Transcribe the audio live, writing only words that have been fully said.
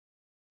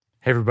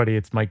Hey everybody,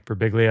 it's Mike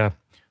Birbiglia.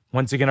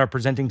 Once again, our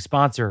presenting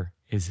sponsor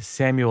is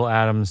Samuel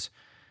Adams.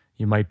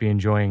 You might be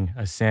enjoying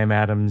a Sam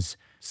Adams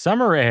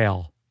summer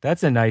ale.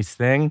 That's a nice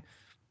thing.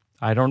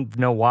 I don't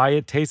know why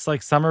it tastes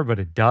like summer, but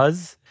it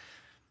does.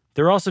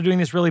 They're also doing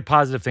this really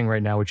positive thing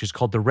right now, which is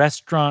called the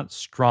Restaurant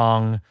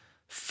Strong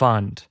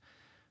Fund.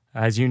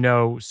 As you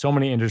know, so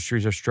many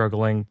industries are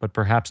struggling, but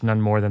perhaps none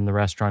more than the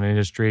restaurant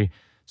industry.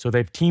 So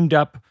they've teamed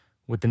up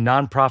with the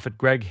nonprofit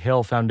Greg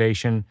Hill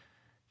Foundation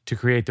to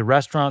create the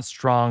Restaurant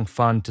Strong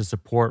Fund to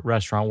support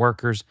restaurant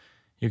workers.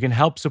 You can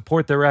help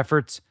support their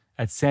efforts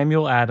at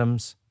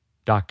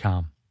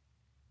samueladams.com.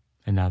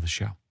 And now the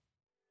show.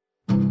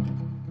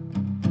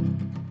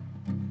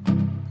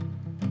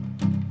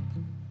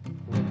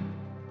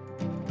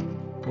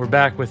 We're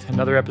back with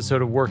another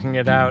episode of Working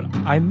It Out.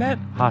 I met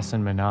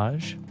Hasan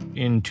Minhaj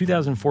in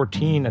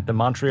 2014 at the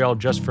Montreal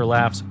Just for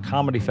Laughs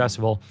Comedy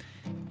Festival.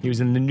 He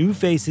was in the New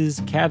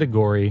Faces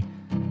category,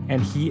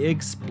 and he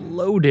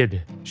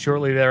exploded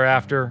shortly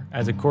thereafter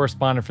as a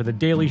correspondent for The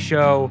Daily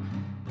Show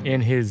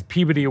in his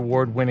Peabody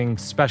Award-winning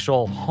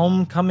special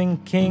Homecoming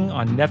King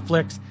on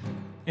Netflix,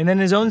 and then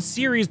his own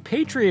series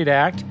Patriot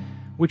Act,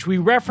 which we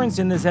referenced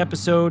in this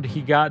episode.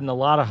 He got in a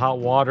lot of hot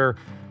water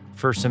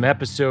for some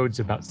episodes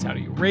about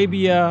Saudi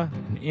Arabia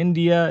and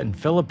India and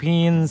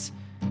Philippines.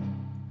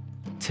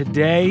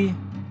 Today,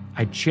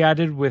 I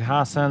chatted with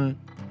Hasan.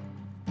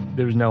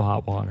 There was no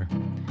hot water.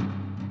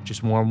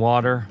 Just warm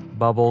water,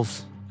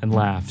 bubbles, and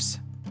laughs.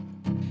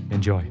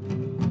 Enjoy.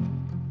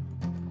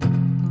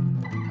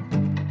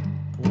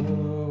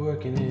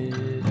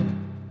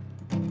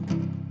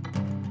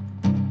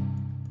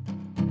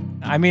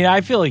 I mean,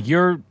 I feel like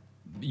you're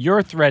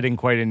threading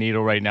quite a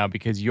needle right now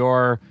because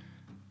you're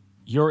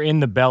in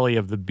the belly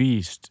of the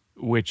beast,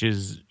 which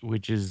is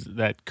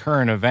that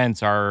current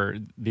events are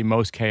the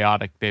most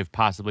chaotic they've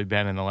possibly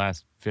been in the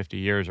last 50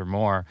 years or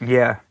more.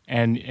 Yeah.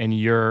 And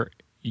you're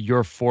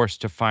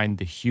forced to find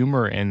the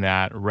humor in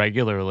that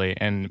regularly,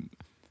 and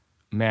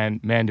man,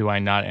 do I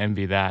not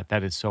envy that.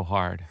 That is so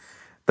hard.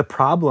 The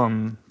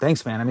problem,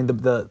 thanks, man. I mean,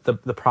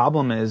 the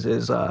problem is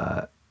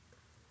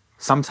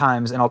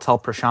sometimes, and I'll tell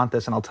Prashant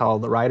this, and I'll tell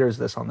the writers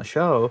this on the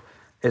show,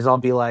 is I'll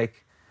be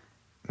like,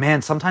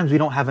 man, sometimes we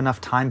don't have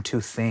enough time to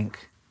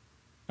think.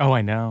 Oh,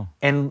 I know.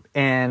 And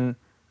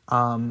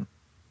I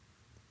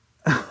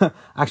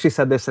actually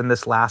said this in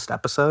this last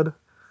episode.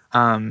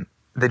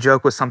 The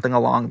joke was something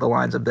along the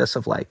lines of this,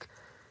 of like,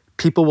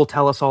 people will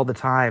tell us all the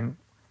time,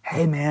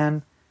 hey,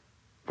 man,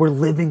 we're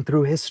living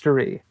through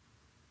history.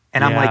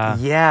 And I'm like,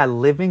 yeah,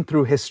 living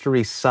through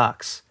history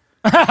sucks.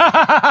 reading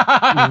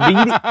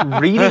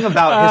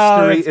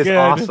about history is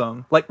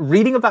awesome. Like,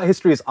 reading about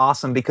history is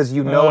awesome because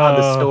you know how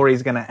the story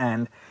is going to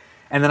end.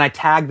 And then I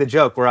tagged the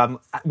joke where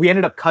we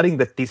ended up cutting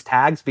these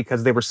tags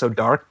because they were so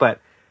dark,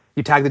 but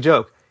you tag the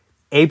joke.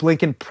 Abe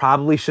Lincoln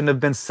probably shouldn't have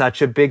been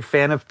such a big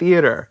fan of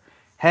theater.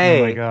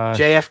 Hey,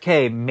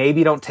 JFK,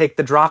 maybe don't take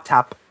the drop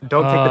top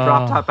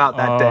out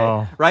that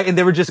day, right? And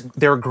they were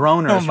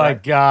groaners. Oh my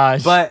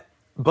gosh. But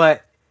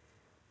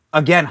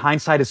again,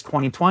 hindsight is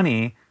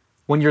 20/20.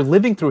 When you're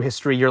living through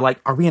history, you're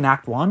like, are we in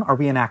Act 1? Are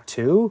we in Act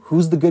 2?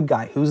 Who's the good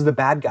guy? Who's the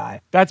bad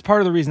guy? That's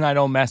part of the reason I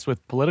don't mess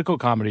with political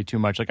comedy too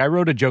much. Like, I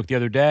wrote a joke the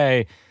other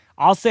day.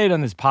 I'll say it on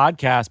this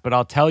podcast, but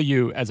I'll tell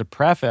you as a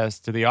preface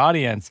to the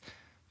audience,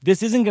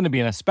 this isn't going to be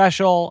in a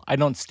special. I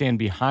don't stand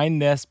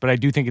behind this, but I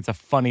do think it's a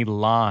funny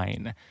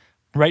line.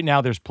 Right now,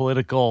 there's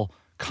political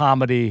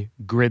comedy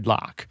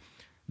gridlock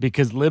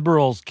because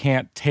liberals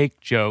can't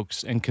take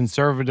jokes and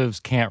conservatives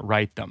can't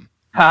write them.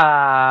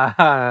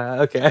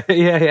 Okay.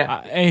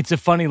 Yeah. It's a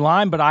funny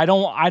line, but I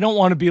don't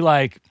want to be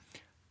like,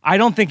 I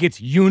don't think it's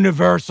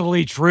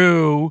universally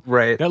true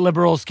that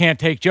liberals can't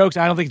take jokes.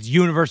 I don't think it's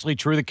universally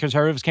true that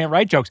conservatives can't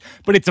write jokes,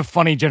 but it's a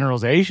funny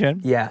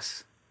generalization.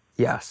 Yes.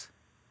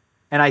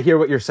 And I hear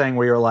what you're saying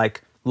where you're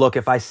like, look,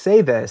 if I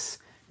say this,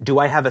 do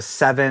I have a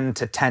 7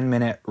 to 10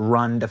 minute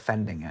run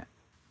defending it?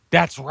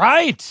 That's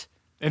right.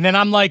 And then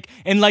I'm like,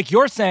 and like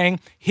you're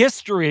saying,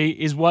 history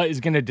is what is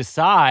going to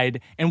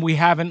decide, and we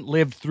haven't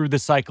lived through the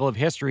cycle of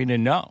history to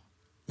know.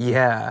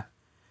 Yeah.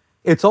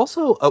 It's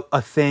also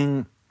a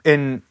thing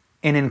in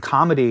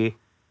comedy,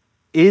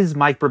 is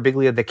Mike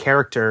Birbiglia the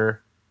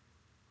character?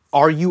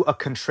 Are you a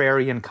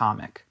contrarian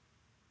comic?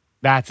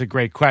 That's a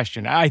great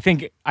question. I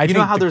think you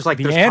know how there's like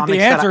the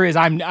answer is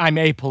I'm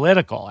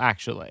apolitical,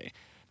 actually.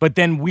 But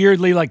then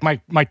weirdly, like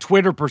my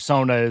Twitter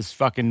persona is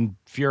fucking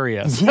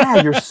furious.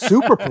 Yeah, you're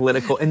super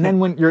political. And then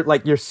when you're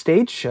like, your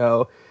stage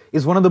show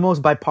is one of the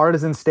most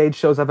bipartisan stage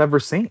shows I've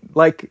ever seen.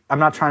 Like, I'm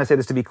not trying to say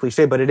this to be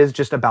cliche, but it is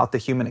just about the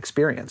human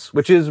experience,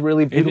 which is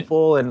really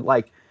beautiful. And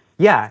like,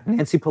 yeah,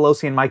 Nancy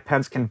Pelosi and Mike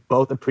Pence can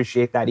both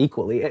appreciate that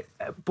equally.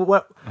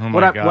 But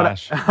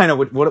I know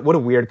what a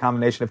weird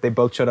combination if they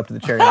both showed up to the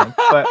cherry ring.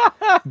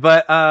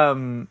 But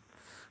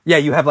yeah,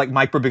 you have like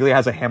Mike Birbiglia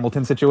has a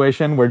Hamilton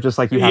situation where just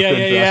like you have to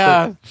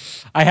address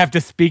it. I have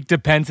to speak to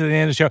Pence at the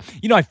end of the show.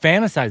 You know, I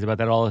fantasize about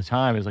that all the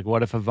time. It's like,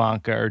 what if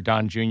Ivanka or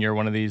Don Jr.,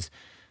 one of these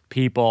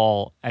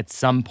people at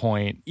some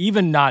point,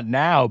 even not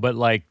now, but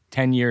like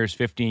 10 years,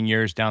 15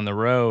 years down the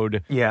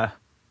road,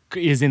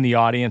 is in the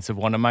audience of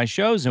one of my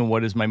shows, and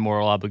what is my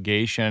moral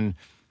obligation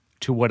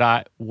to what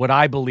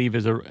I believe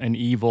is an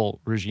evil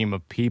regime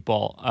of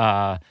people,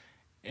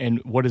 and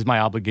what is my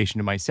obligation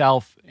to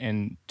myself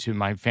and to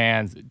my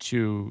fans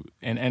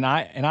and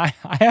I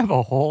have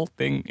a whole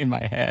thing in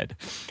my head,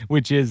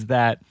 which is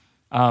that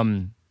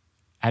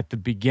at the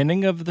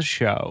beginning of the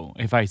show,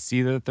 if I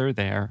see that they're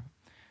there,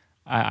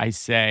 I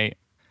say,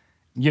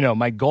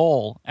 my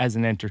goal as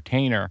an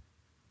entertainer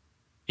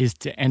is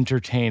to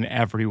entertain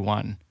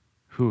everyone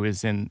who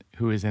is in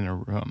a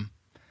room.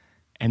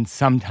 And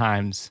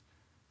sometimes,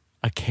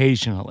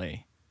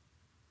 occasionally,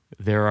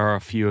 there are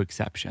a few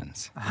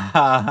exceptions.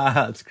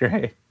 That's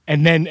great.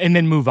 And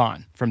then move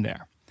on from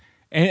there.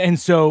 And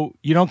so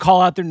you don't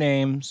call out their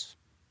names.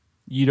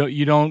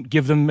 You don't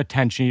give them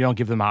attention. You don't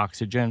give them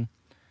oxygen.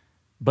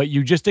 But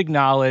you just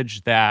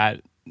acknowledge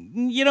that,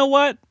 you know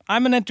what?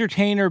 I'm an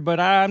entertainer, but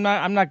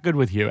I'm not good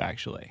with you,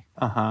 actually.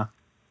 You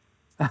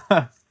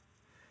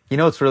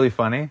know what's really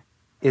funny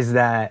is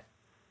that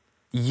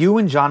you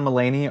and John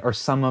Mulaney are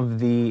some of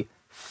the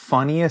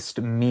funniest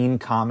mean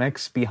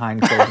comics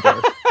behind closed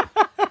doors.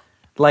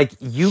 Like,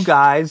 you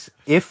guys,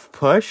 if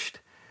pushed,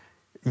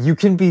 you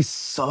can be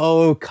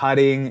so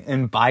cutting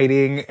and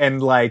biting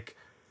and like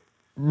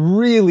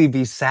really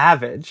be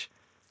savage.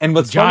 And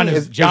what's funny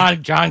is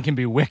John can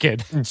be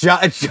wicked.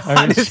 John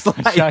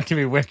can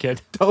be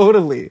wicked.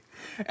 Totally.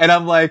 And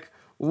I'm like,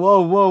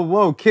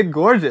 whoa, Kid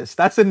Gorgeous.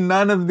 That's in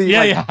none of the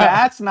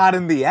that's not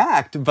in the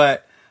act.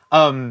 But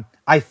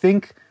I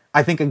think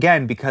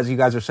again, because you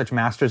guys are such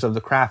masters of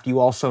the craft, you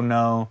also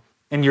know,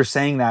 and you're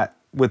saying that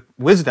with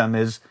wisdom,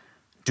 is,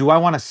 do I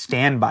want to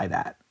stand by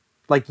that?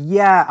 Like,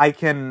 yeah, I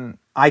can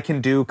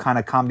do kind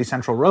of Comedy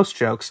Central roast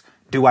jokes.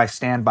 Do I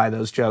stand by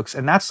those jokes?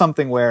 And that's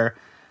something where,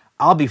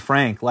 I'll be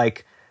frank,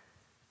 like,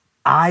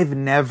 I've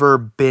never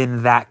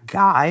been that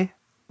guy.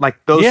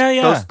 Like, those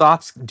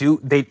thoughts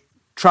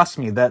trust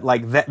me, that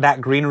like that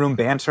green room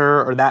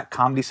banter or that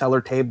Comedy Cellar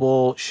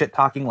table shit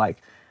talking, like,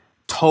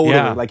 totally.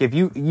 Yeah. Like, if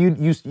you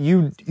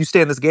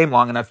stay in this game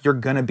long enough, you're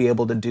gonna be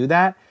able to do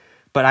that.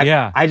 But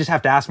I just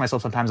have to ask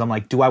myself sometimes, I'm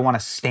like, do I want to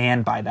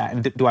stand by that?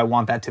 And do I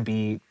want that to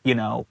be,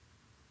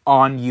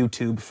 on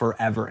YouTube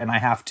forever? And I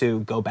have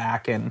to go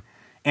back and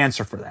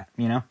answer for that,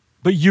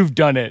 But you've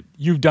done it.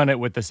 You've done it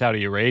with the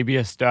Saudi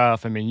Arabia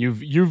stuff. I mean,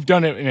 you've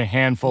done it in a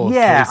handful of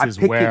cases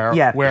where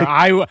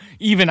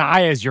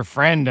I, as your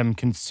friend, am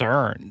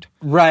concerned.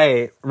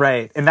 Right.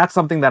 And that's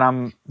something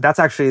that's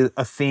actually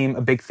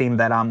a big theme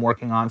that I'm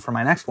working on for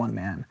my next one,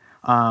 man.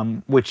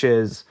 Which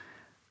is,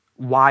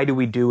 why do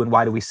we do and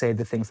why do we say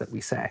the things that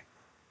we say?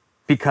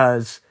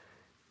 Because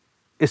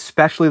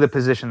especially the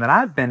position that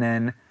I've been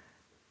in,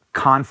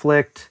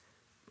 conflict,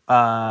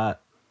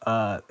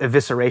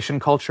 evisceration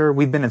culture,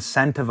 we've been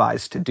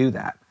incentivized to do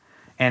that.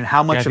 And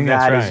how much of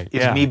that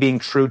is me being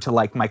true to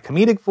like my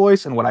comedic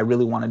voice and what I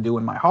really want to do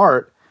in my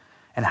heart,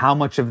 and how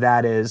much of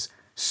that is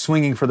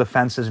swinging for the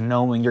fences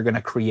knowing you're going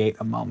to create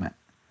a moment.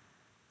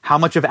 How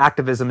much of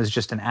activism is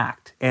just an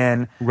act?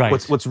 And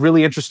what's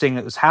really interesting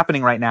that's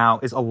happening right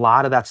now is a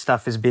lot of that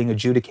stuff is being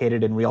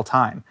adjudicated in real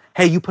time.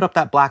 Hey, you put up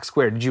that black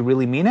square. Did you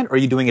really mean it? Or are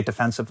you doing it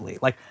defensively?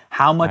 Like,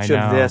 how much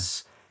of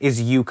this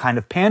is you kind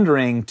of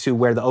pandering to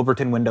where the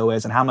Overton window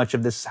is, and how much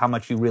of this is how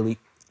much you really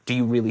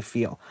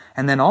feel?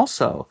 And then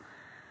also,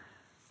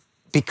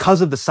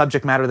 because of the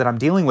subject matter that I'm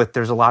dealing with,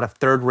 there's a lot of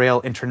third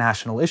rail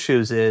international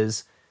issues,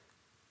 is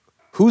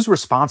whose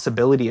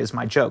responsibility is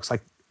my jokes?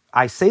 Like,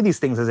 I say these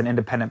things as an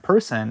independent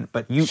person,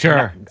 but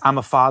I'm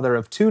a father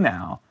of 2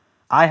 now.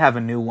 I have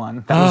a new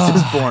one that was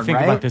just born, I think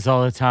about this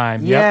all the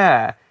time.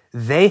 Yeah.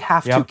 They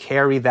have to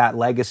carry that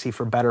legacy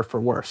for better,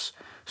 for worse.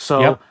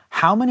 So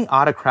how many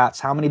autocrats,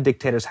 how many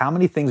dictators, how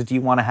many things do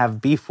you want to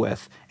have beef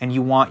with, and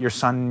you want your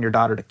son and your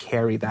daughter to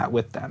carry that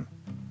with them?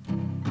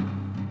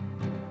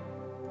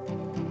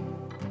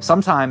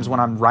 Sometimes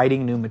when I'm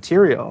writing new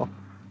material,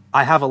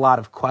 I have a lot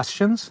of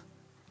questions.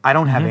 I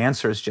don't have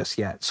answers just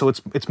yet. So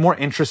it's more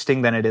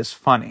interesting than it is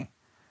funny.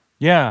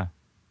 Yeah.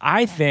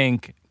 I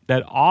think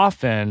that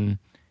often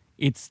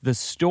it's the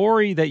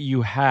story that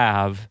you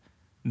have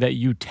that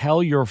you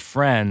tell your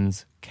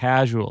friends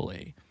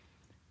casually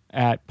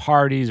at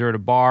parties or at a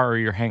bar, or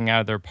you're hanging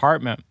out at their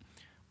apartment,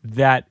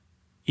 that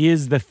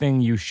is the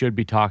thing you should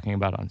be talking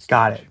about on stage.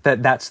 Got it.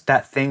 That's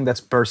that thing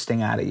that's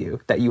bursting out of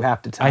you that you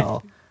have to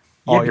tell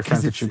all your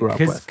friends that you grew up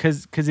with.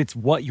 Because it's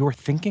what you're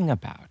thinking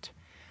about.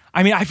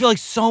 I mean, I feel like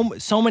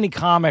so many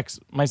comics,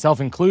 myself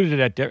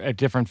included, at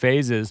different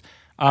phases,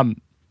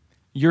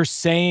 you're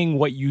saying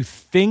what you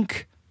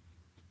think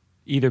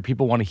either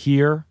people want to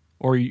hear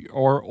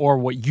or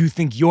what you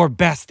think you're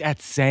best at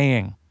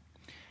saying.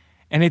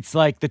 And it's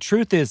like, the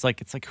truth is,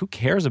 like, it's like, who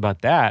cares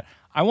about that?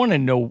 I want to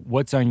know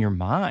what's on your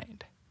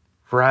mind.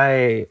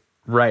 Right.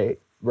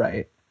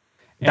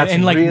 That's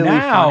and like really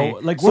now,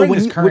 funny. Like, we're in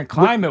this current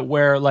climate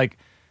where like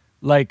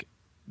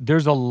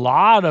there's a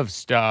lot of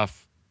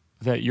stuff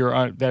that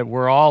that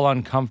we're all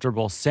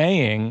uncomfortable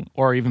saying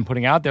or even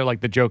putting out there, like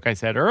the joke I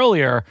said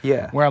earlier,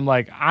 where I'm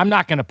like, I'm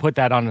not going to put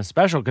that on a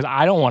special because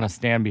I don't want to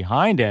stand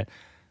behind it.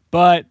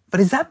 But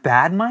is that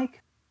bad,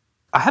 Mike?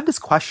 I have this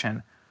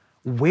question.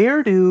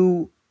 Where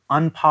do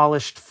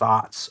unpolished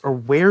thoughts, or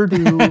where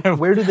do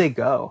they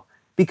go?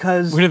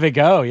 Because where do they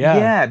go?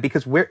 Yeah,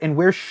 because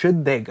where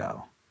should they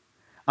go?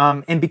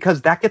 And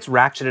because that gets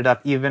ratcheted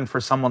up even for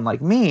someone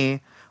like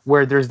me,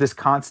 where there's this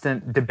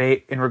constant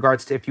debate in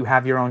regards to, if you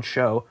have your own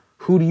show,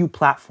 who do you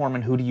platform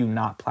and who do you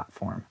not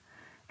platform?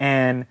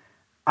 And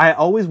I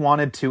always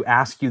wanted to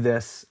ask you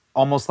this,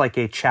 almost like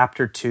a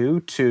chapter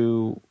 2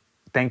 to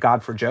Thank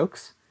God for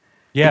Jokes.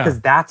 Yeah.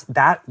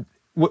 Because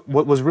what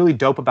was really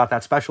dope about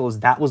that special is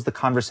that was the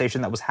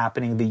conversation that was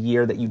happening the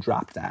year that you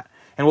dropped that.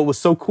 And what was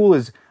so cool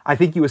is I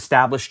think you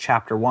established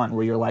chapter 1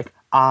 where you're like,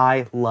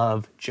 I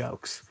love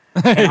jokes.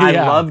 And I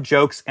love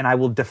jokes, and I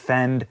will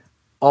defend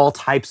all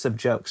types of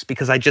jokes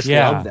because I just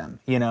love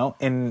them, you know?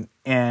 And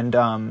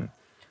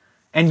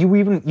you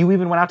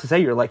even went out to say,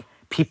 you're like,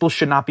 people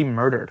should not be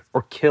murdered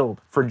or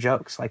killed for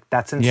jokes. Like,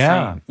 that's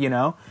insane, you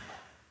know?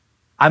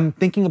 I'm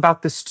thinking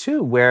about this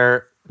too,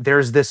 where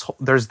there's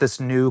this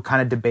new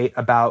kind of debate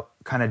about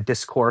kind of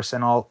discourse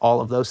and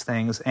all of those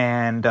things.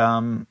 And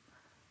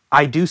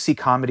I do see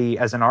comedy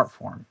as an art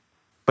form,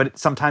 but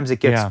sometimes it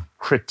gets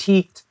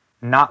critiqued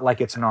not like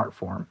it's an art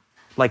form.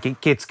 Like,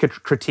 it gets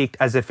critiqued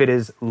as if it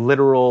is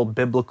literal,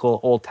 biblical,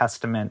 Old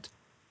Testament,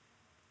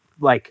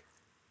 like,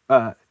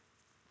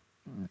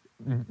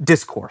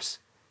 discourse.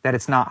 That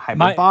it's not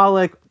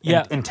hyperbolic,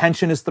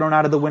 intention is thrown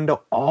out of the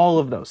window, all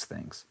of those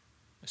things.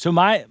 So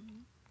my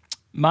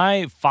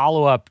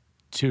follow-up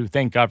to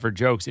Thank God for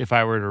Jokes, if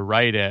I were to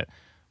write it,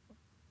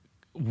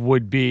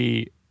 would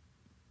be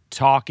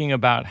talking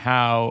about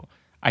how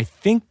I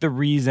think the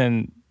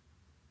reason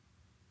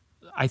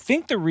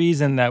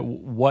that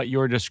what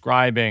you're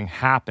describing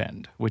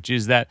happened, which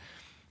is that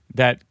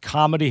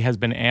comedy has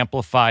been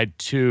amplified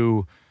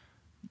to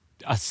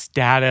a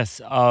status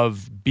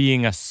of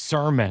being a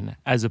sermon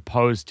as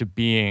opposed to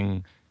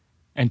being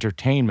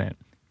entertainment,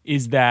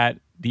 is that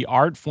the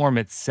art form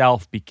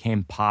itself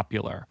became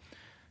popular,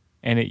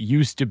 and it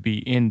used to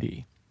be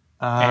indie.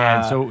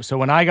 And so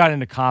when I got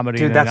into comedy,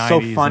 dude, in the that's so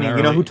 90s funny. and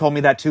You know who told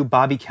me that too?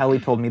 Bobby Kelly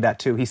told me that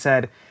too. He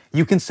said,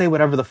 you can say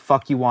whatever the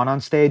fuck you want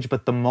on stage,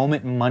 but the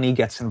moment money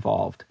gets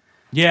involved,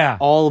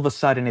 all of a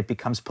sudden it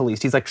becomes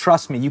policed. He's like,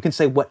 trust me, you can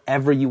say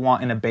whatever you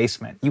want in a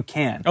basement. You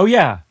can. Oh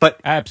yeah, but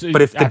absolutely.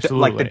 But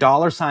if the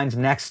dollar signs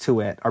next to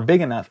it are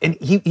big enough, and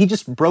he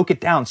just broke it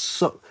down.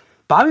 So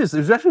Bobby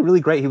was actually really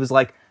great. He was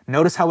like,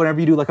 notice how whenever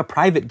you do like a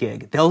private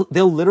gig, they'll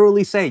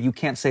literally say you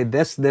can't say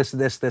this,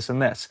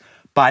 and this.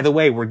 By the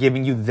way, we're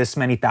giving you this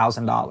many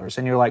 $1,000,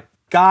 and you're like,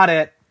 got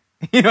it.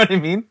 You know what I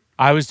mean?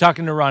 I was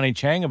talking to Ronnie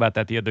Chang about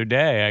that the other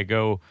day. I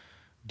go,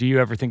 do you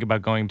ever think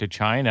about going to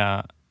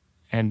China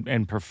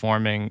and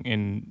performing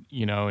in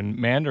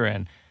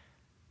Mandarin?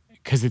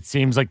 Because it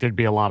seems like there'd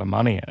be a lot of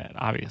money in it,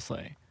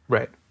 obviously.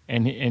 Right.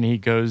 And he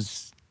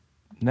goes,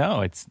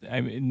 no,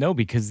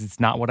 because it's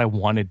not what I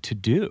wanted to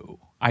do.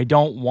 I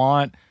don't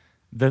want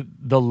the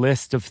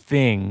list of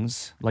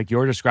things like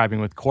you're describing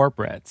with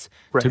corporates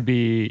to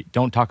be,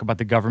 don't talk about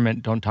the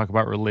government, don't talk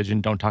about religion,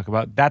 don't talk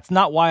about, that's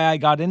not why I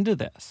got into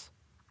this.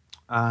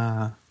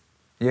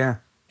 Yeah.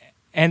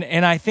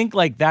 And I think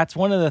like that's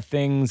one of the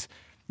things,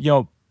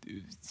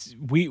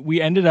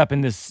 we ended up in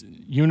this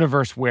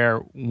universe where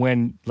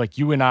when like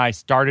you and I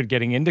started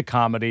getting into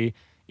comedy,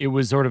 it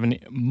was sort of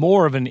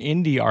more of an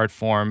indie art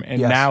form,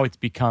 and now it's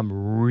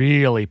become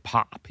really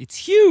pop. It's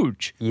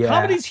huge. Yeah.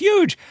 Comedy's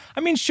huge. I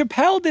mean,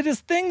 Chappelle did his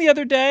thing the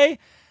other day,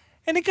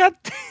 and it got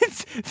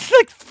it's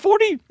like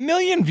 40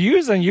 million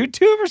views on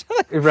YouTube or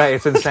something. Right,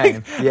 it's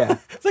insane.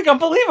 It's like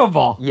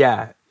unbelievable.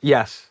 Yeah.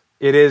 Yes.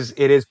 It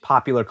is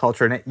popular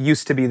culture, and it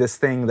used to be this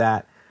thing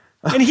that.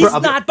 And he's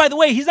not. By the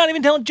way, he's not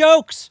even telling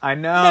jokes. I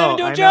know. He's not even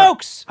doing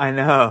jokes. I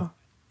know.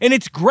 And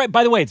it's great.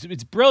 By the way,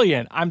 it's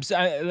brilliant.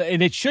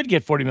 And it should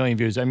get 40 million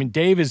views. I mean,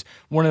 Dave is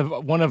one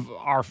of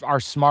our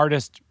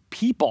smartest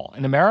people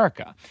in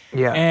America.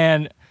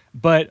 Yeah.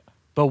 But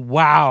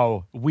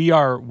wow, we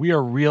are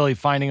really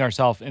finding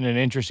ourselves in an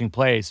interesting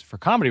place for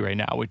comedy right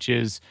now, which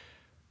is,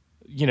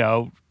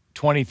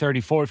 20,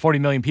 30, 40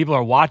 million people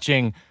are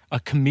watching a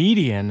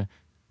comedian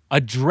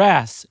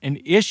address an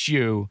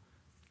issue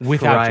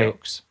without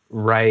jokes.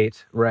 Right.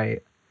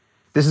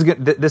 This is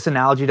good. This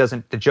analogy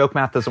the joke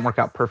math doesn't work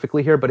out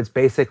perfectly here, but it's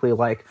basically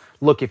like,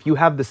 look, if you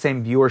have the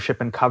same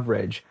viewership and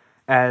coverage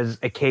as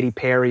a Katy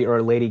Perry or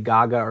a Lady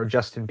Gaga or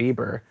Justin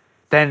Bieber,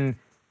 then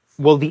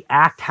will the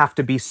act have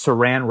to be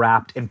saran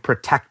wrapped and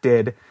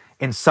protected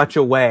in such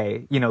a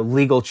way,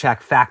 legal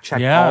check, fact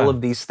check, all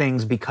of these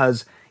things,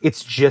 because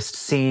it's just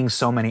seeing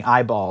so many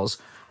eyeballs.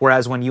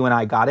 Whereas when you and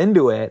I got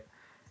into it,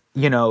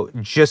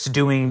 just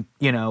doing,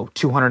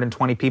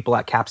 220 people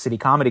at Cap City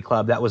Comedy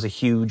Club, that was a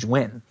huge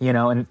win,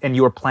 and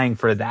you were playing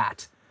for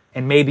that.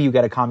 And maybe you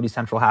get a Comedy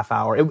Central half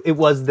hour. It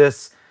was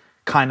this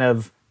kind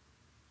of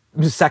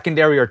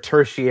secondary or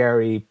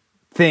tertiary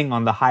thing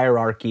on the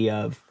hierarchy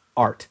of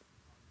art.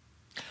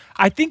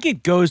 I think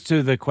it goes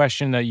to the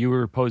question that you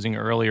were posing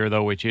earlier,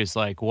 though, which is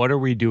like, what are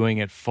we doing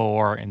it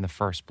for in the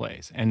first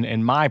place?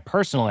 And my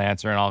personal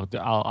answer, and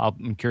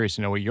I'm curious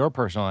to know what your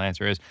personal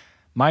answer is.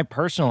 My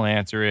personal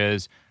answer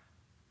is,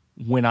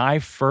 when I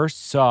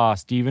first saw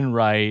Stephen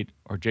Wright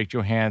or Jake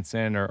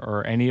Johansson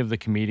or any of the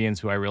comedians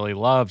who I really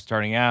loved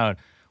starting out,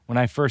 when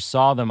I first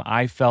saw them,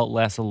 I felt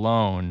less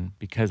alone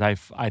because I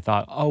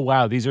thought, oh,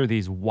 wow, these are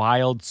these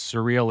wild,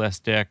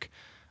 surrealistic,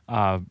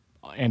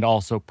 and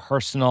also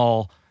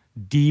personal,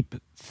 deep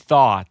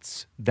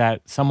thoughts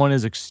that someone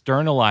is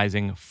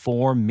externalizing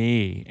for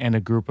me and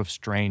a group of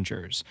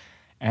strangers.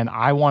 And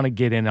I want to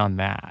get in on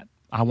that.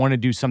 I want to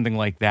do something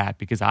like that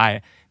because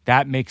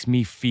that makes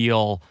me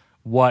feel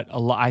what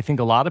I think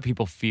a lot of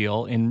people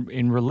feel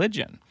in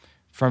religion,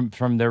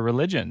 from their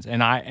religions,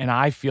 and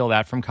I feel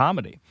that from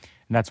comedy,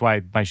 and that's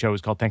why my show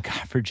is called Thank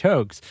God for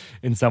Jokes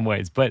in some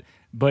ways. But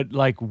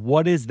like,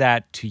 what is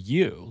that to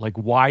you? Like,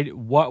 why?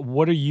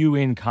 What are you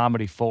in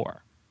comedy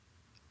for?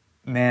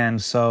 Man,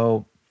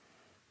 so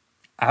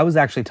I was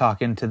actually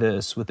talking to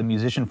this with a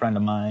musician friend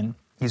of mine.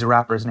 He's a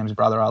rapper. His name's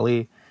Brother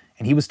Ali,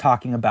 and he was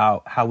talking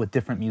about how with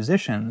different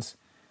musicians,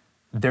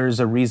 there's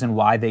a reason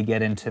why they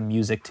get into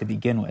music to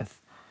begin with.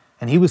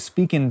 And he was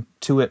speaking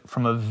to it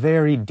from a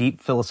very deep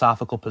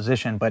philosophical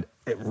position, but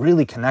it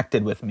really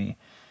connected with me.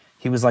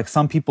 He was like,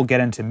 some people get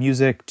into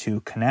music to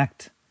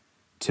connect,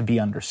 to be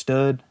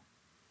understood,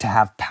 to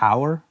have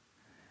power.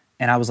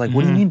 And I was like,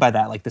 what do you mean by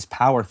that? Like this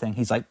power thing?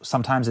 He's like,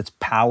 sometimes it's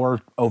power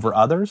over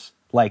others.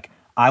 Like,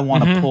 I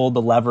want to pull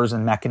the levers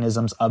and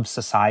mechanisms of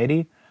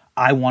society.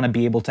 I want to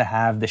be able to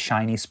have the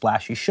shiny,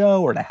 splashy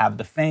show, or to have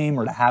the fame,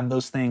 or to have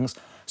those things,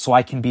 so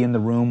I can be in the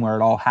room where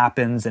it all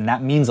happens, and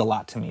that means a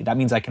lot to me. That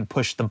means I can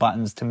push the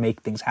buttons to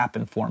make things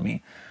happen for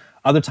me.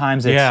 Other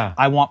times it's,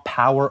 I want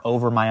power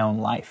over my own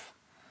life.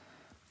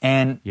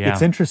 And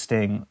it's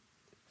interesting,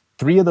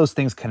 3 of those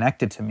things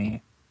connected to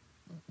me,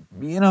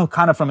 you know,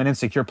 kind of from an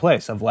insecure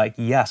place of like,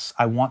 yes,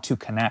 I want to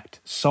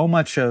connect. So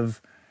much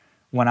of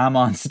when I'm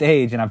on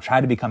stage, and I've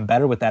tried to become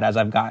better with that as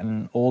I've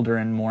gotten older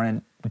and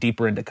more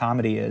deeper into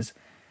comedy, is,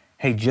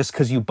 hey, just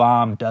because you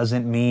bomb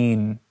doesn't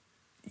mean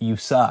you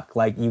suck.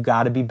 Like, you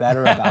got to be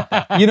better about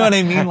that. You know what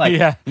I mean? Like,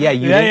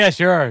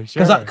 sure.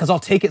 Because I'll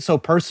take it so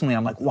personally.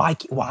 I'm like,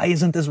 why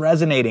isn't this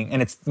resonating?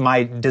 And it's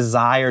my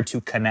desire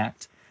to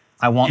connect.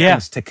 I want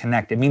things to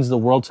connect. It means the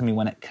world to me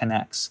when it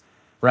connects,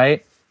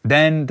 right?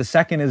 Then the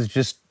second is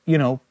just, you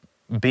know,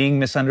 being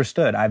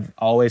misunderstood. I've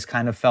always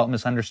kind of felt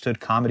misunderstood.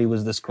 Comedy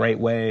was this great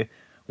way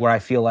where I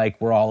feel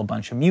like we're all a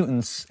bunch of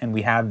mutants and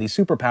we have these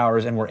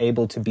superpowers and we're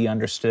able to be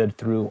understood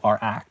through our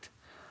act.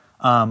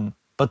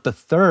 But the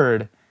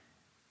third,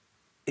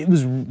 it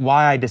was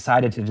why I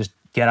decided to just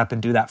get up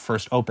and do that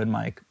first open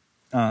mic.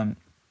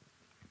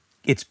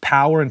 It's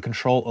power and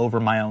control over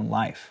my own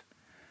life.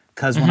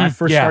 Because when I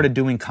first started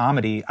doing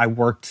comedy, I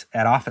worked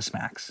at Office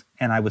Max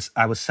and I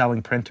was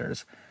selling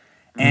printers.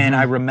 And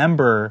I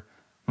remember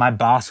my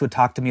boss would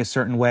talk to me a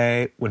certain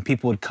way. When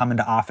people would come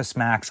into Office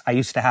Max, I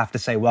used to have to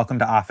say, "Welcome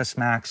to Office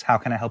Max. How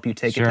can I help you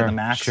take it to the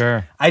max?"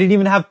 Sure. I didn't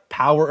even have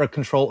power or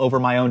control over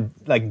my own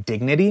like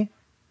dignity.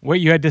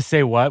 Wait, you had to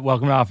say what?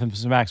 Welcome to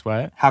Office Max,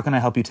 what? How can I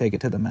help you take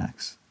it to the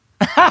max?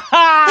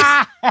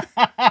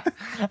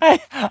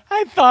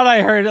 I thought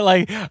I heard it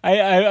like,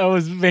 I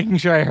was making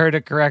sure I heard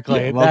it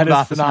correctly. Yeah, that is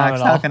Office phenomenal.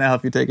 Max. How can I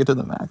help you take it to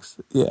the max?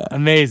 Yeah.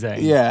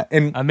 Amazing. Yeah.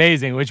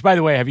 Amazing. Which, by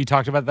the way, have you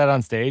talked about that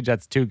on stage?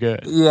 That's too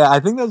good. Yeah, I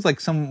think that was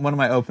like one of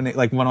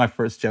my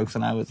first jokes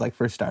when I was like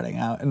first starting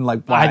out. And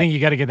like, why? I think you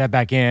got to get that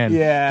back in.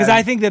 Yeah. Because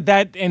I think that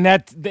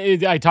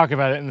I talk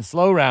about it in the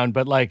slow round,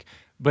 but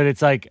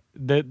it's like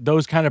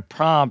those kind of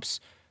prompts,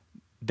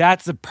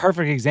 that's a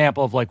perfect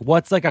example of like,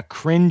 what's like a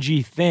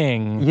cringy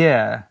thing.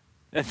 Yeah.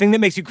 A thing that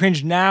makes you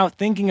cringe now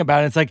thinking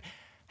about it. It's like,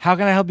 how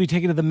can I help you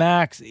take it to the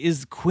max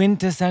is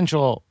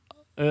quintessential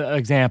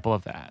example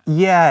of that.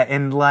 Yeah,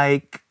 and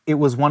like, it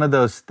was one of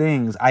those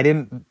things, I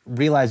didn't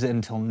realize it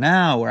until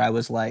now, where I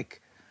was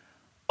like,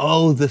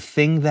 oh, the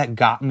thing that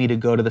got me to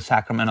go to the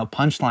Sacramento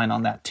Punchline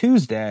on that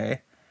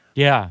Tuesday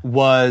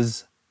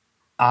was,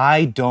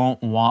 I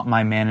don't want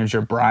my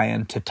manager,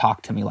 Brian, to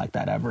talk to me like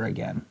that ever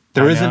again.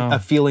 There isn't a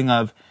feeling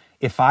of,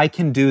 if I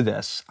can do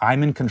this,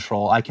 I'm in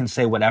control, I can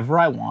say whatever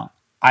I want.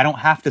 I don't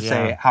have to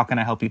say, how can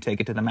I help you take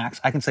it to the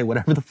max? I can say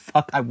whatever the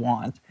fuck I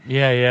want.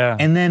 Yeah.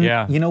 And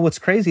then, you know, what's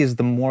crazy is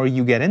the more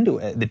you get into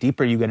it, the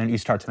deeper you get into it, you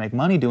start to make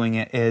money doing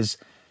it, is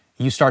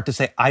you start to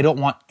say, I don't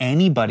want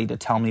anybody to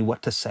tell me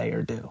what to say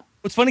or do.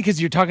 It's funny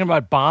because you're talking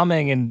about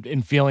bombing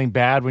and feeling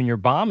bad when you're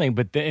bombing,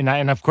 but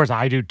and of course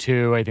I do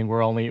too. I think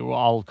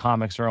all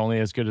comics are only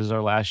as good as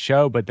our last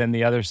show. But then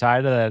the other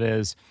side of that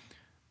is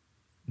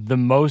the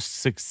most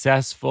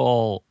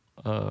successful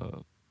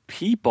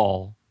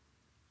people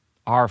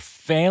are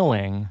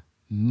failing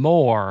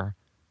more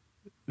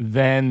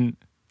than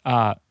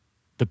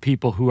the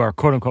people who are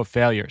quote unquote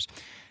failures.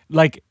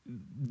 Like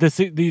the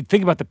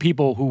think about the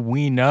people who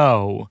we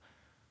know,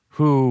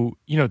 who,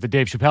 you know, the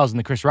Dave Chappelles and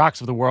the Chris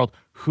Rocks of the world,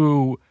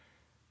 who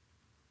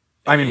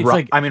Rock will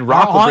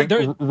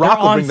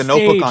bring the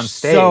Notebook on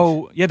stage.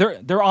 So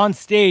they're on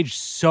stage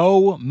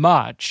so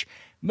much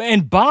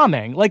and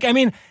bombing. Like, I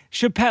mean,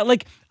 Chappelle,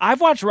 like,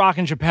 I've watched Rock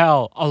and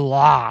Chappelle a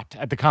lot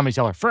at the Comedy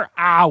Cellar for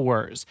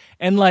hours,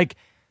 and like,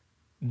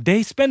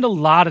 they spend a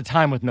lot of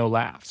time with no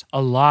laughs,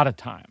 a lot of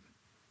time.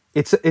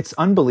 It's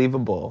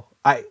unbelievable.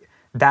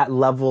 That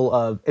level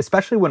of,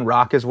 especially when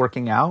Rock is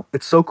working out,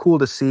 it's so cool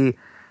to see.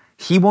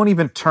 He won't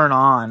even turn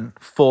on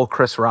full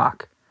Chris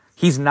Rock.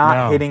 He's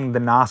not hitting the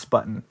NOS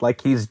button.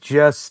 Like, he's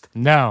just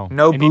no and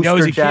booster he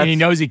knows jets. And he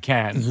knows he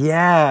can.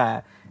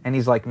 Yeah, and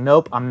he's like,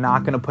 nope, I'm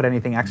not going to put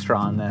anything extra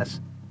on this.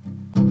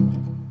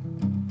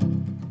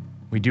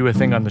 We do a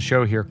thing on the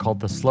show here called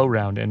the slow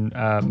round, and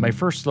my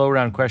first slow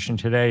round question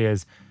today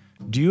is: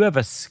 do you have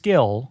a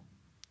skill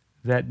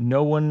that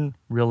no one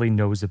really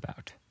knows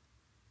about?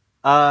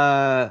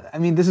 I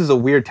mean, this is a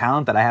weird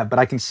talent that I have, but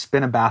I can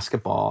spin a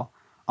basketball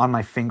on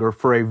my finger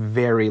for a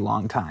very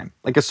long time,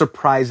 like a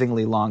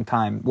surprisingly long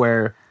time,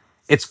 where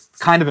it's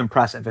kind of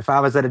impressive. If I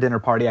was at a dinner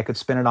party, I could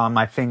spin it on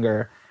my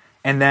finger,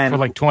 and then for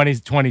like 20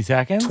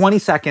 seconds? 20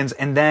 seconds,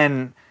 and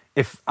then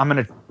if I'm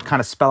going to kind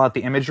of spell out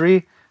the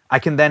imagery, I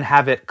can then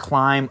have it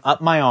climb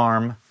up my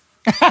arm,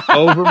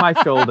 over my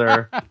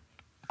shoulder,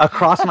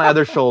 across my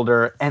other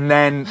shoulder, and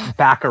then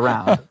back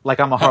around like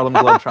I'm a Harlem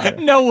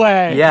Globetrotter. No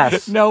way.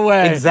 Yes. No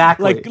way.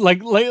 Exactly.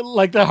 Like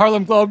the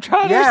Harlem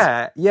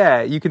Globetrotters?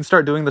 Yeah. You can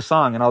start doing the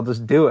song and I'll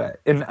just do it.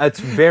 And it's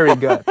very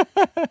good.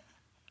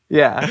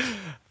 Yeah.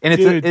 And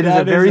Dude, it is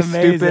a very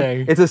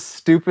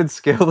stupid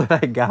skill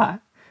that I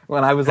got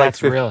when I was I was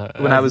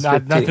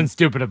 15. Nothing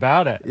stupid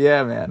about it.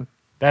 Yeah, man.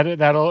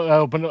 That'll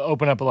open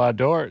up a lot of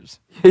doors.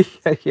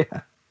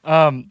 Yeah.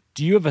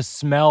 Do you have a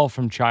smell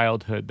from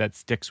childhood that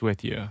sticks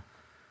with you?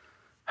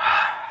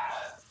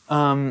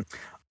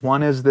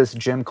 One is this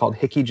gym called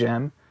Hickey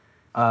Gym,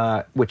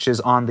 which is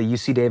on the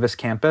UC Davis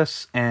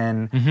campus.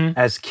 And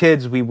as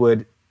kids, we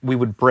would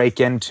break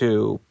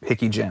into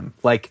Hickey Gym.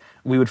 Like,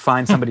 we would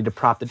find somebody to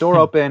prop the door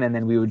open, and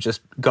then we would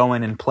just go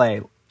in and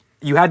play.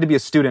 You had to be a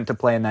student to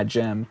play in that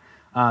gym,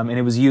 and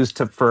it was used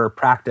for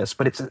practice.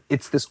 But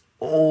it's this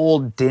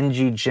old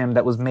dingy gym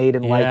that was made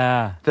in like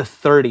the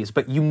 30s.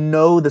 But you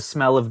know the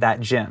smell of that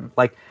gym.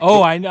 Like,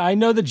 I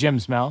know the gym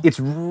smell. It's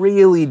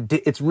really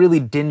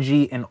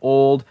dingy and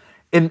old.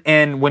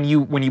 And when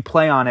you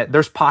play on it,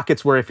 there's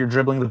pockets where if you're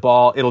dribbling the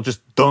ball, it'll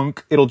just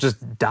dunk, it'll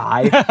just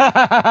die.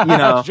 You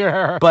know.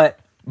 Sure.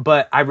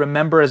 But I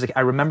remember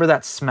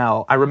that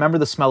smell. I remember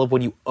the smell of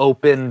when you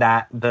open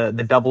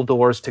the double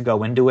doors to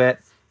go into it.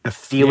 The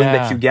feeling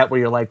that you get where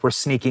you're like, we're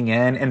sneaking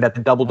in, and that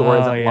the double door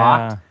isn't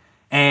locked.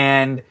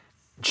 And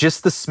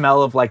just the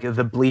smell of like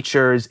the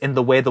bleachers and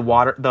the way the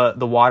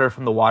water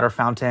from the water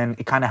fountain,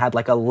 it kind of had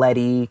like a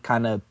leady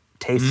kind of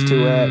taste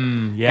to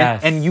it.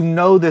 Yes. And you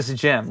know this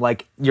gym,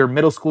 like your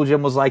middle school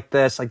gym was like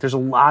this. Like, there's a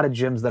lot of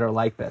gyms that are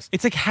like this.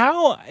 It's like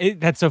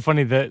that's so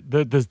funny.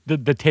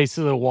 The taste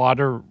of the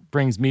water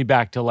brings me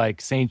back to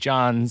like St.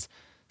 John's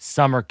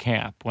summer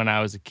camp when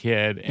I was a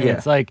kid. And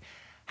it's like,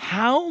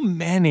 how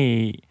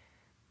many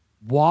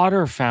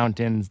water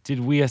fountains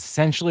did we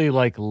essentially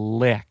like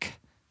lick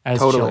as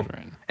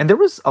children? And there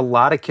was a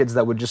lot of kids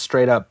that would just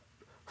straight up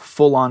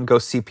full on go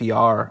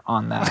CPR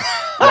on that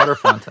water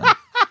fountain.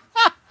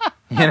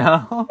 You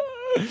know?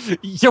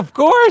 Of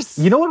course.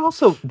 You know what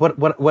also,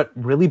 what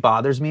really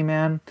bothers me,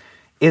 man,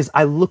 is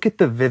I look at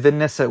the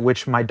vividness at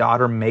which my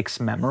daughter makes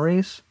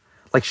memories.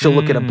 Like, she'll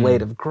look at a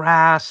blade of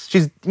grass.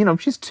 She's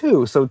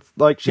 2, so it's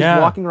like she's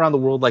walking around the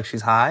world like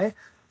she's high.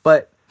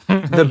 But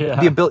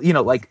the ability,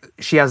 like,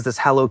 she has this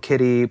Hello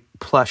Kitty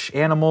plush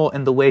animal,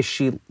 and the way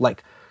she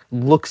like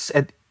looks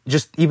at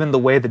just even the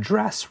way the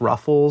dress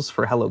ruffles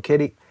for Hello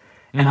Kitty.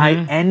 And I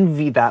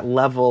envy that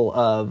level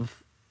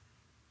of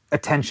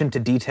attention to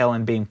detail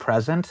and being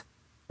present.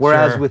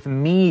 Whereas with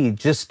me,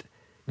 just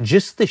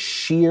the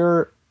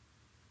sheer,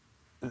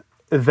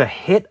 the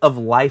hit of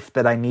life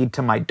that I need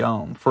to my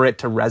dome for it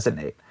to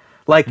resonate.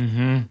 Like,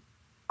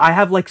 I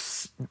have like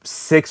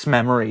 6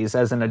 memories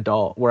as an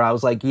adult where I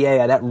was like,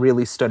 yeah, that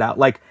really stood out.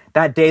 Like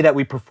that day that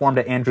we performed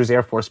at Andrews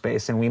Air Force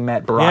Base and we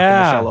met Barack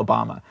and Michelle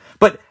Obama.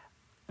 But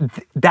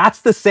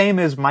that's the same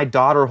as my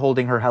daughter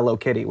holding her Hello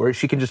Kitty, where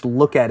she can just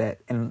look at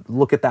it and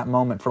look at that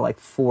moment for like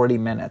 40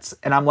 minutes.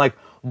 And I'm like,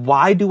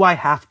 why do I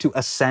have to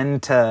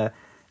ascend to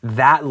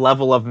that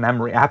level of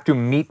memory? I have to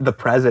meet the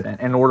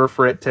president in order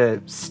for it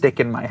to stick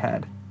in my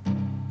head.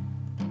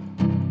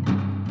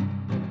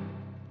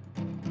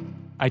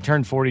 I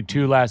turned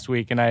 42 last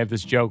week, and I have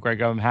this joke where I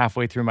go, I'm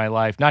halfway through my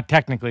life. Not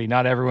technically,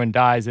 not everyone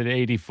dies at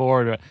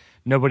 84.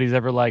 Nobody's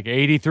ever like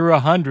 80 through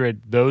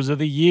 100. Those are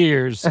the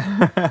years.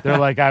 They're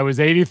like, I was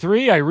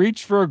 83. I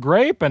reached for a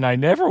grape and I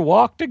never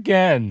walked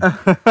again.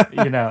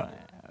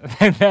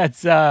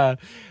 That's,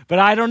 but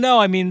I don't know.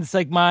 I mean, it's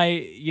like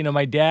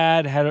my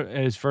dad had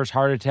his first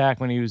heart attack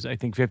when he was, I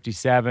think,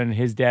 57.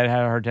 His dad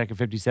had a heart attack at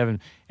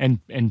 57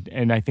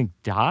 and I think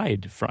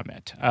died from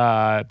it.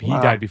 He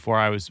died before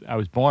I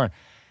was born.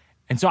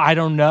 And so I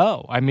don't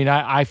know. I mean,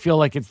 I feel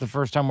like it's the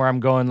first time where I'm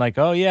going like,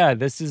 oh yeah,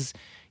 this is,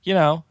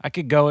 I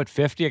could go at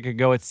 50, I could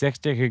go at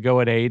 60, I could go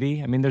at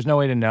 80. I mean, there's no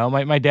way to know.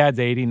 My dad's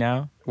 80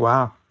 now.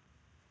 Wow.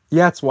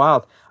 Yeah, it's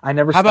wild. I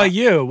never. How about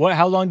you?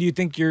 How long do you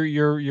think your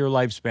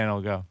lifespan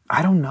will go?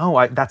 I don't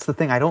know. That's the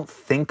thing. I don't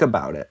think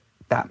about it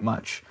that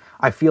much.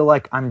 I feel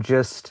like I'm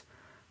just.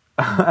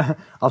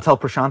 I'll tell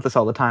Prashant this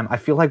all the time. I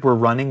feel like we're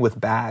running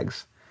with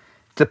bags,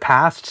 the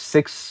past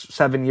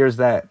 6-7 years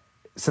that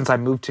since I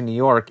moved to New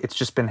York, it's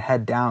just been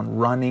head down,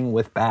 running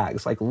with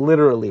bags, like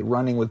literally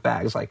running with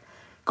bags, like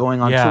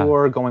going on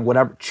tour, going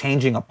whatever,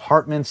 changing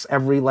apartments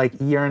every like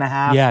year and a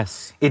half.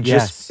 Yes. It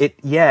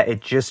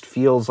just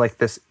feels like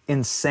this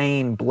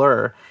insane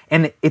blur.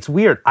 And it's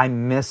weird. I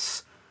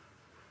miss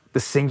the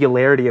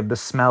singularity of the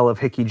smell of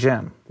Hickey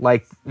Gym.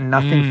 Like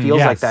nothing feels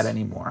like that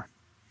anymore.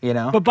 You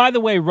know? But by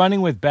the way,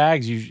 running with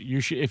bags,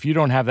 you should, if you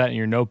don't have that in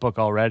your notebook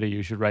already,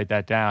 you should write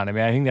that down. I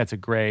mean, I think that's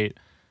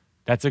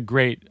a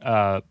great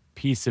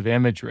piece of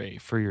imagery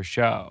for your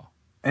show.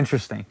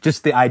 Interesting.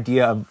 Just the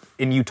idea of,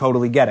 and you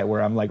totally get it,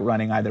 where I'm like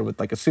running either with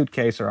like a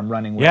suitcase or I'm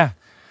running with,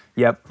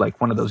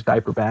 like one of those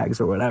diaper bags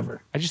or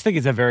whatever. I just think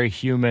it's a very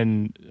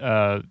human,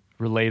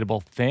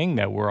 relatable thing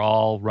that we're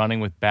all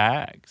running with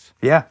bags.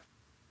 Yeah.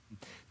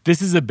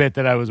 This is a bit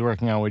that I was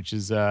working on, which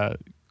is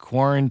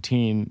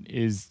quarantine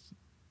is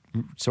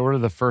sort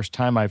of the first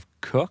time I've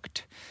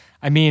cooked.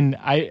 I mean,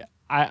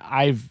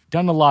 I've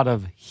done a lot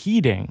of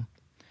heating,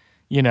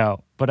 you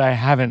know, but I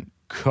haven't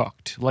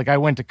cooked. Like I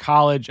went to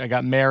college, I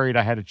got married,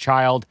 I had a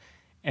child,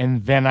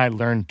 and then I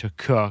learned to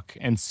cook,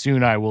 and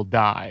soon I will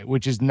die,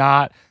 which is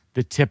not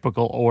the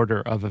typical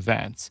order of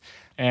events.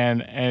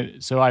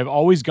 And so I've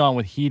always gone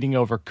with heating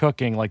over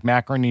cooking, like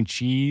macaroni and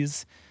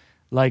cheese,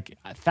 like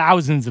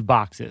thousands of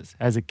boxes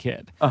as a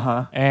kid.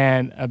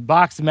 And a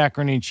box of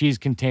macaroni and cheese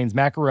contains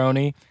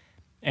macaroni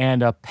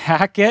and a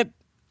packet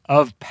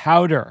of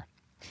powder.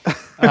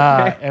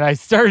 And I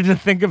started to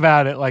think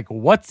about it, like,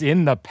 what's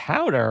in the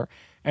powder?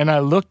 And I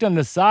looked on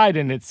the side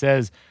and it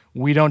says,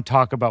 we don't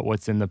talk about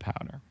what's in the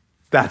powder.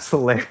 That's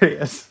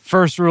hilarious.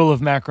 First rule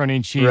of macaroni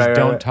and cheese,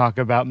 don't talk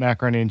about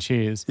macaroni and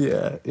cheese.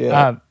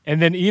 Yeah.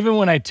 And then even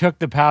when I took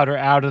the powder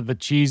out of the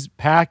cheese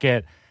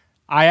packet,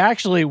 I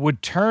actually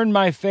would turn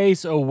my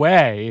face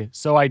away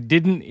so I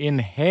didn't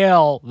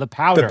inhale the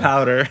powder.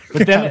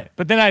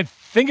 But then I'd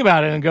think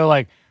about it and go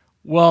like,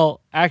 well,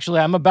 actually,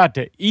 I'm about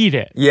to eat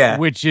it,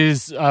 which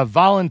is a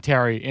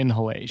voluntary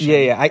inhalation.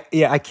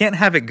 I can't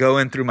have it go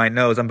in through my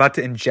nose. I'm about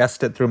to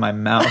ingest it through my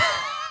mouth.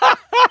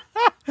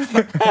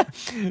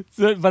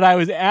 But I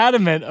was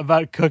adamant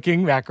about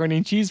cooking macaroni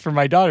and cheese for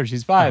my daughter.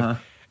 She's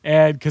 5.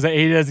 And because I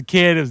ate it as a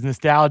kid, it was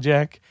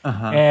nostalgic.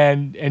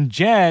 And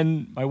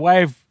Jen, my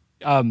wife,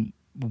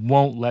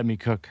 won't let me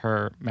cook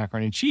her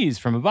macaroni and cheese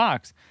from a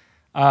box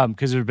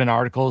because there have been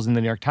articles in the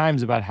New York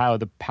Times about how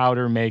the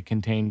powder may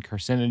contain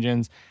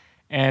carcinogens.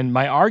 And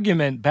my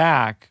argument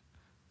back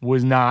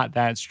was not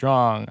that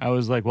strong. I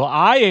was like, well,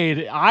 I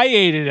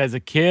ate it as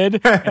a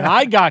kid and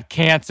I got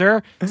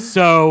cancer.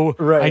 So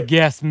I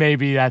guess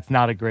maybe that's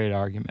not a great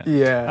argument.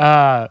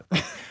 Yeah.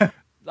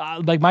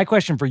 Like my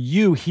question for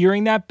you,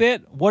 hearing that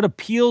bit, what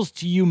appeals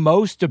to you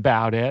most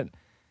about it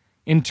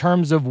in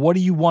terms of what do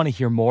you want to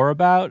hear more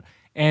about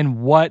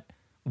and what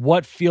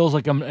feels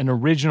like an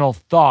original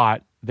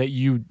thought that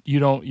you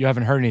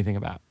haven't heard anything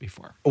about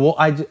before? Well,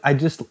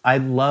 I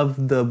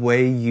love the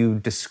way you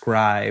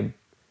describe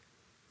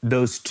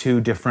those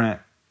two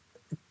different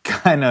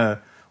kind of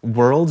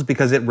worlds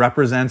because it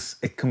represents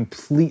a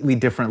completely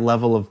different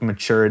level of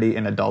maturity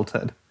in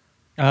adulthood.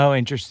 Oh,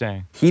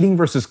 interesting. Heating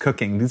versus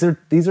cooking.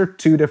 These are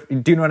two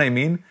different. Do you know what I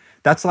mean?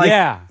 That's like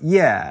yeah.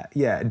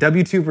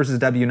 W2 versus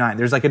W9.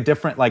 There's like a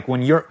different, like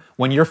when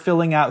you're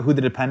filling out who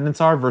the dependents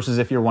are versus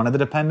if you're one of the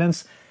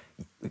dependents.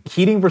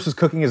 Heating versus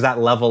cooking is that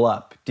level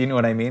up. Do you know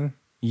what I mean?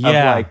 Yeah.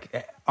 Of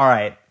like, all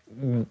right,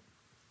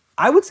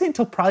 I would say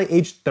until probably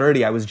age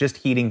 30, I was just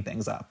heating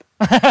things up.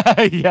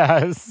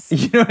 Yes.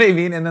 You know what I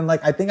mean? And then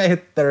like, I think I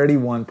hit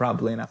 31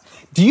 probably now.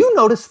 Do you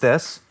notice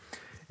this?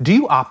 Do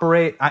you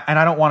operate, and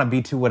I don't want to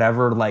be too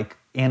whatever, like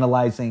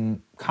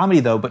analyzing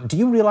comedy though, but do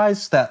you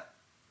realize that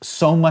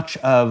so much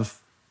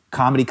of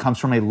comedy comes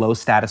from a low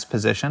status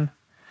position?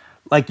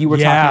 Like you were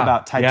talking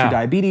about type 2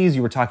 diabetes.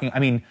 You talk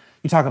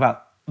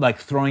about like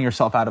throwing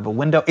yourself out of a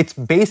window. It's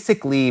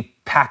basically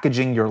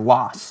packaging your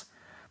loss.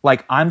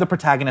 Like I'm the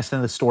protagonist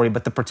in the story,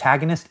 but the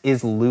protagonist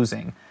is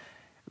losing.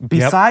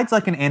 Besides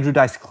like an Andrew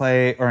Dice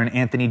Clay or an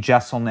Anthony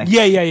Jeselnik.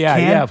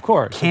 Yeah, of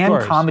course.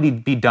 Can comedy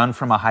be done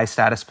from a high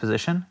status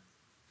position?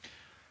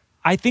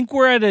 I think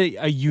we're at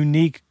a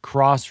unique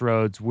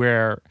crossroads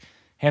where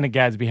Hannah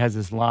Gadsby has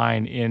this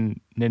line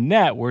in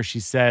Nanette where she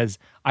says,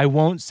 I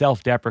won't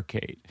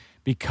self-deprecate,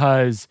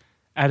 because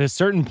at a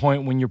certain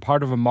point when you're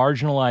part of a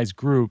marginalized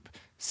group,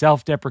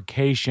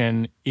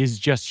 self-deprecation is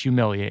just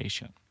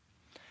humiliation.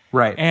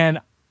 Right.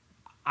 And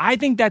I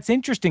think that's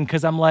interesting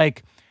because I'm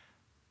like,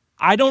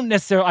 I told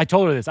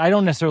her this, I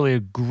don't necessarily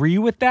agree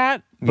with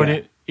that,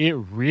 but it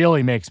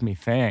really makes me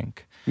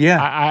think.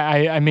 Yeah.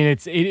 I mean,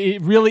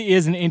 it really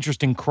is an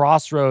interesting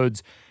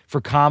crossroads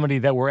for comedy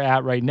that we're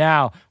at right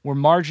now, where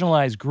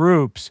marginalized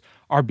groups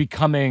are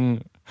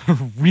becoming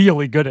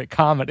really good at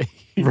comedy,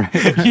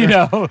 you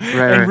know,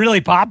 and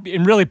really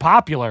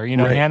popular. You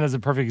know, Hannah's a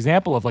perfect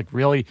example of like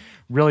really,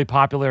 really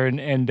popular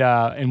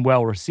and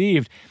well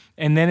received.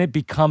 And then it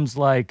becomes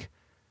like,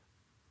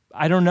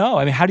 I don't know.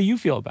 I mean, how do you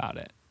feel about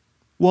it?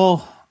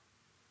 Well,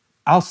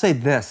 I'll say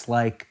this,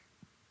 like,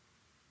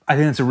 I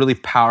think it's a really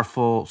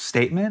powerful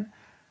statement.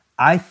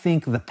 I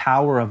think the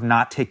power of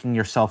not taking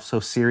yourself so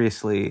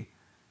seriously,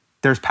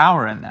 there's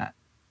power in that.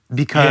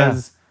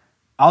 Because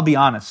I'll be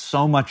honest,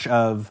 so much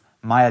of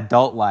my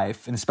adult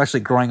life, and especially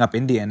growing up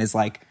Indian, is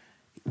like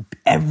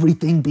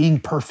everything being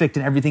perfect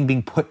and everything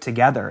being put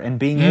together and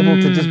being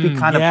able to just be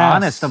kind of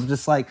honest of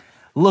just like,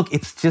 look,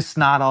 it's just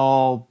not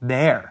all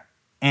there.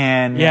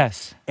 And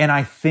and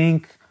I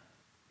think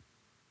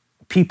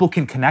people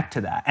can connect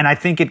to that. And I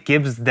think it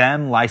gives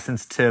them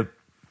license to,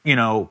 you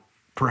know,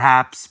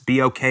 perhaps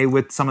be okay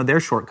with some of their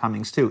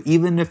shortcomings too,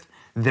 even if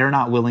they're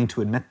not willing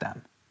to admit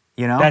them.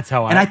 You know, that's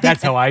how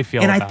I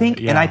feel. And about I think,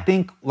 it. and I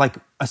think, like,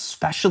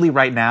 especially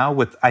right now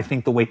with, I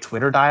think the way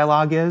Twitter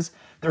dialogue is,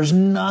 there's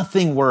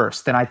nothing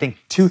worse than, I think,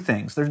 two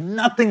things. There's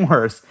nothing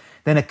worse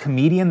than a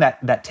comedian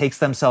that takes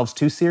themselves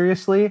too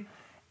seriously,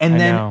 and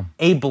then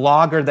a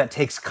blogger that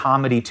takes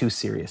comedy too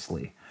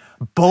seriously.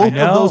 Both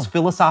of those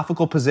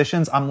philosophical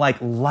positions, I'm like,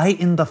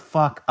 lighten the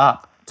fuck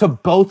up to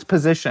both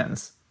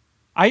positions.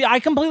 I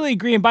completely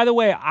agree. And by the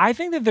way, I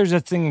think that there's a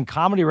thing in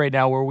comedy right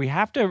now where we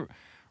have to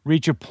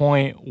reach a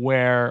point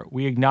where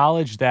we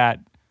acknowledge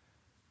that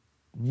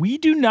we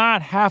do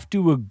not have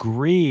to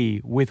agree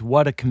with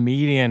what a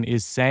comedian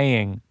is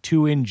saying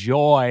to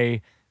enjoy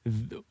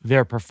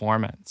their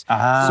performance. So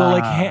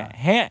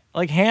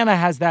like Hannah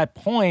has that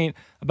point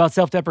about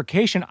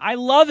self-deprecation. I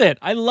love it.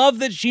 I love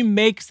that she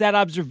makes that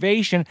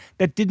observation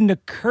that didn't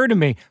occur to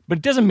me, but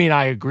it doesn't mean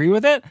I agree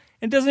with it.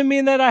 It doesn't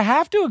mean that I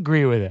have to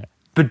agree with it.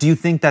 But do you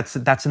think that's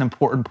an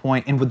important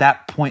point? And would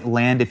that point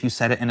land if you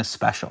said it in a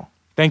special?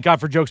 Thank God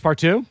for Jokes Part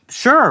 2?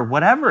 Sure,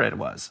 whatever it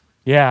was.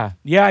 Yeah.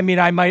 I mean,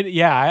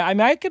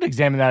 I could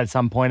examine that at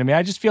some point. I mean,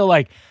 I just feel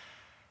like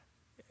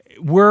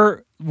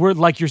we're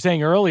like you're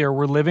saying earlier,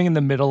 we're living in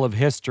the middle of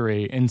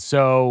history. And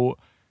so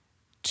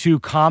to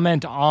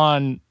comment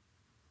on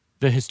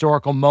the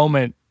historical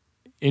moment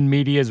in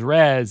medias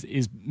res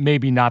is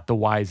maybe not the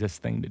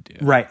wisest thing to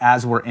do. Right,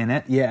 as we're in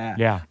it,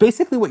 yeah.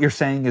 Basically what you're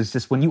saying is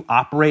just when you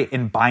operate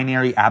in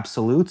binary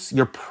absolutes,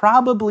 it's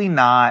probably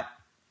not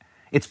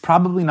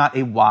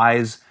a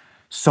wise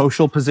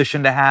social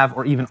position to have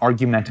or even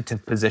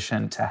argumentative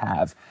position to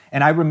have.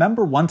 And I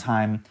remember one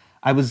time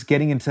I was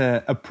getting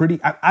into a pretty,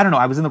 I don't know,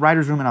 I was in the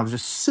writer's room and I was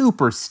just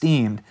super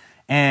steamed.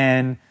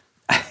 And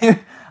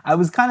I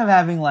was kind of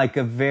having like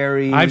a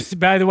very...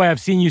 By the way, I've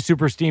seen you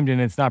super steamed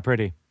and it's not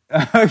pretty.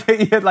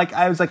 Okay, yeah, like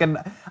I was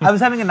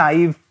having a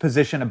naive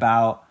position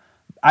about,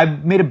 I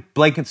made a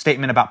blanket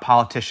statement about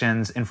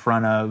politicians in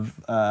front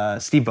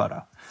of Steve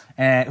Bodo,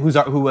 and who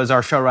was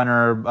our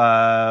showrunner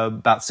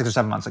about 6 or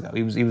 7 months ago.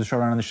 He was a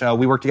showrunner on the show.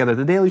 We worked together at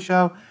The Daily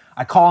Show.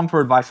 I call him for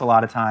advice a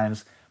lot of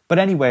times. But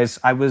anyways,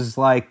 I was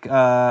like,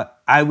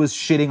 I was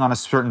shitting on a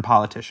certain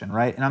politician,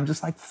 right? And I'm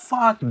just like,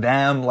 fuck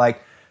them.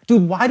 Like,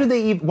 dude, why do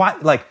they even,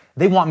 like,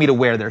 they want me to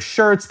wear their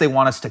shirts. They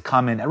want us to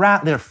come in.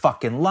 They're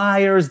fucking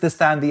liars, this,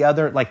 that, and the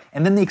other. Like,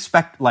 and then they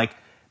expect, like,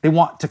 they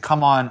want to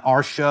come on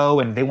our show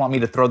and they want me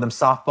to throw them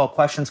softball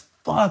questions.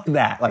 Fuck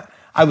that. Like,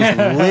 I was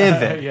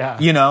livid,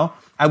 you know?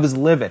 I was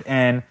livid.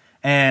 And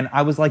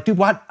I was like, dude,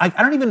 what?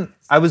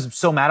 I was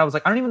so mad. I was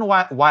like, I don't even know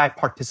why I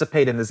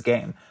participate in this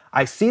game.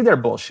 I see their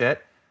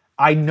bullshit.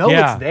 I know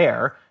it's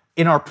there.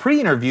 In our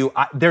pre-interview,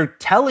 they're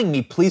telling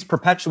me, please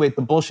perpetuate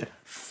the bullshit.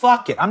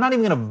 Fuck it. I'm not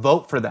even going to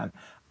vote for them.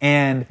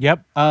 And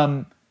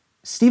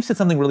Steve said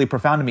something really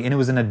profound to me, and it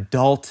was an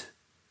adult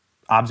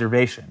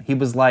observation. He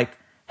was like,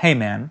 hey,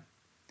 man,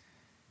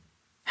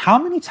 how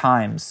many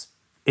times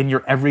in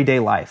your everyday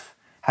life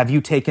have you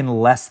taken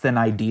less than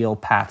ideal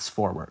paths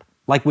forward?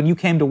 Like when you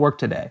came to work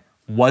today,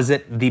 was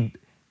it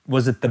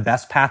the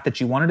best path that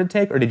you wanted to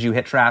take, or did you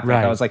hit traffic?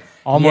 Right. I was like,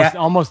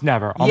 almost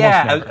never.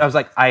 I was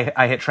like,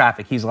 I hit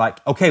traffic. He's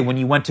like, okay, when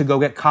you went to go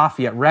get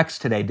coffee at Rex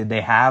today, did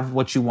they have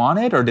what you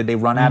wanted, or did they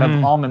run out of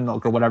almond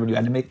milk or whatever? You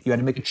had to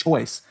make a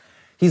choice.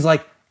 He's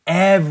like,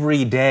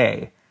 every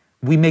day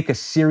we make a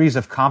series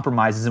of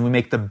compromises and we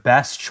make the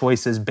best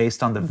choices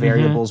based on the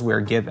variables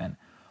we're given.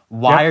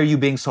 Why are you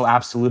being so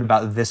absolute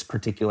about this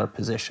particular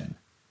position?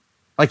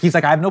 Like, he's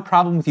like, I have no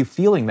problem with you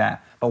feeling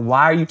that, but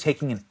why are you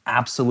taking an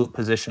absolute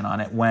position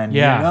on it when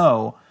you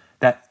know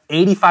that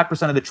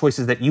 85% of the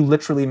choices that you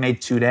literally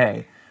made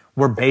today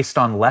were based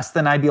on less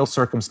than ideal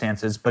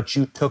circumstances, but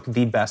you took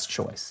the best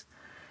choice?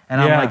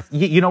 And I'm like,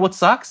 you know what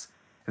sucks?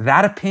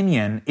 That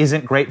opinion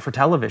isn't great for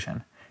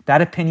television.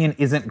 That opinion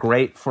isn't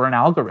great for an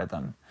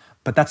algorithm,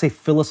 but that's a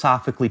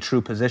philosophically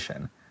true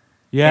position.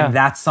 Yeah. And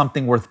that's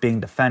something worth being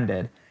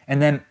defended.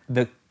 And then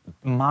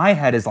my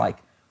head is like,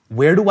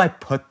 where do I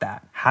put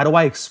that? How do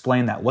I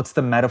explain that? What's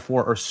the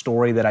metaphor or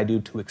story that I do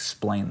to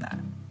explain that?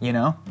 You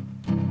know?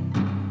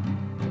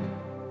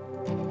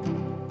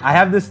 I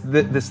have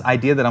this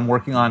idea that I'm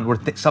working on where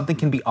something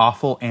can be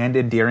awful and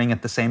endearing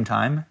at the same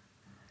time.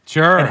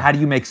 Sure. And how do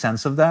you make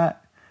sense of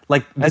that?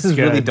 Like, this is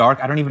really dark.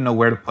 I don't even know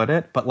where to put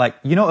it. But like,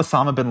 you know,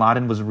 Osama bin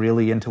Laden was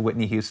really into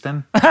Whitney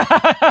Houston?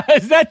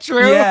 Is that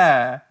true?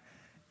 Yeah.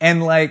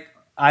 And like,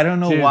 I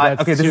don't know why.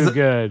 That's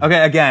good.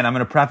 Okay, again, I'm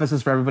going to preface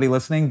this for everybody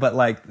listening, but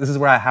like, this is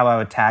how I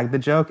would tag the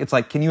joke. It's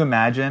like, can you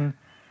imagine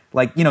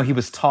like, you know, he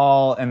was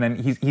tall, and then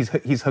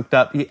he's hooked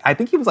up. I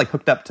think he was like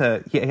hooked up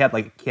to, he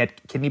had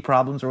kidney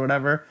problems or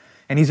whatever,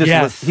 and he's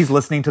just he's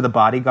listening to the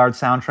Bodyguard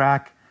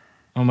soundtrack.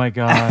 Oh my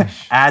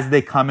gosh! As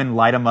they come and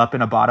light him up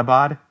in a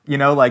Abbottabad, you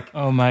know, like,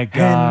 oh my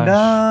gosh!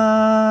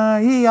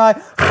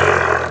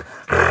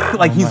 And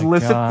like, he's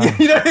listening.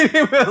 You know what I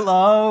mean? We'll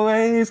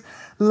always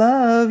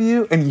love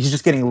you, and he's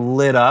just getting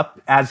lit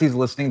up as he's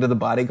listening to the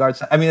Bodyguard.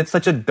 I mean, it's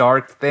such a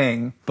dark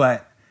thing,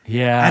 but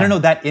yeah, I don't know.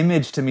 That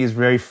image to me is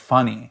very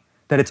funny.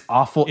 That it's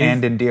awful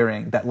and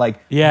endearing. That,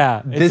 like,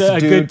 this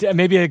dude,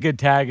 maybe a good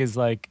tag is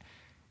like,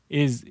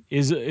 is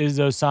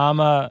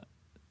Osama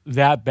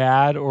that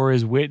bad, or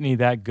is Whitney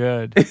that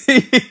good?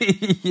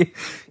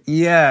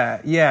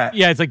 Yeah.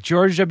 It's like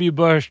George W.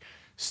 Bush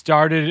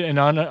started an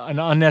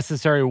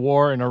unnecessary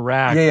war in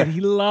Iraq, but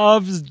he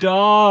loves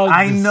dogs.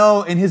 I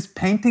know, and his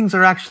paintings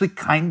are actually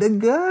kind of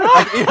good.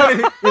 Like, you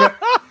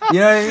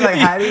know what I mean? Like,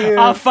 how do you?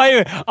 I'll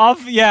fight.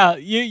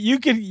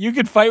 You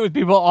could fight with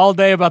people all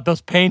day about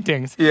those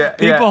paintings.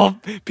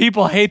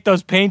 People hate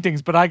those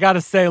paintings, but I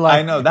gotta say, like,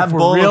 I know that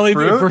bowl of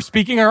fruit. If we're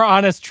speaking our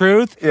honest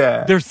truth,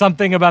 yeah, there's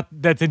something about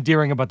that's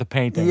endearing about the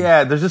painting.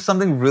 Yeah, there's just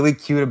something really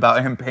cute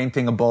about him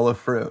painting a bowl of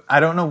fruit. I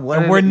don't know what.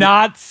 And we're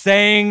not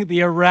saying the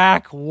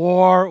Iraq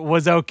War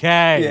was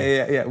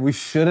okay. Yeah. We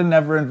should have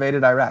never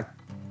invaded Iraq.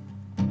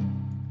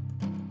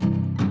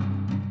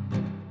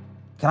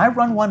 Can I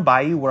run one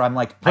by you where I'm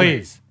like,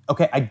 please?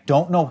 Okay, I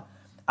don't know.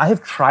 I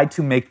have tried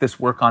to make this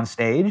work on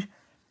stage.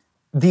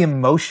 The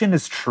emotion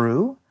is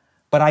true,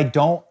 but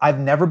I've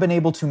never been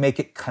able to make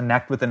it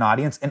connect with an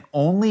audience, and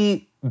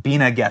only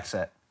Bina gets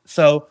it.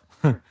 So,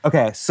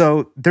 okay,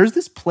 so there's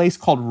this place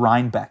called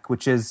Rhinebeck,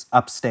 which is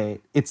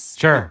upstate. It's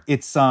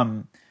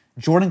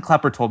Jordan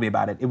Klepper told me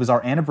about it. It was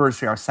our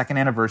anniversary, our second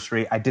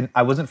anniversary.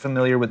 I wasn't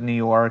familiar with New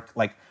York,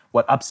 like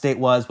what upstate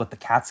was, what the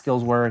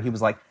Catskills were. He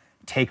was like,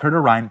 take her to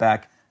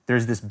Rhinebeck.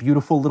 There's this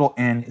beautiful little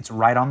inn. It's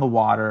right on the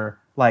water.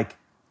 Like,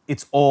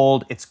 it's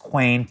old, it's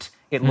quaint.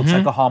 It looks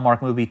like a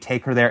Hallmark movie.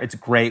 Take her there. It's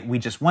great. We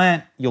just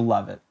went. You'll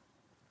love it.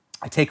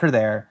 I take her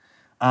there.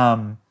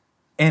 And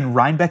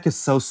Rhinebeck is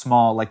so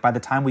small. Like, by the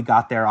time we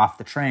got there off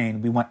the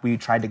train, we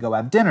tried to go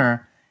have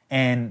dinner,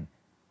 and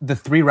the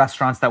 3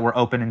 restaurants that were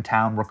open in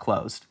town were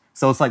closed.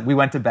 So it's like we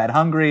went to bed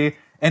hungry,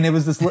 and it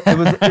was this thing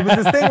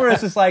where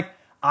it's just like,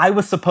 I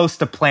was supposed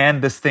to plan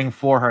this thing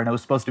for her, and it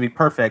was supposed to be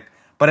perfect.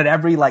 But at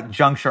every like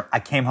juncture, I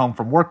came home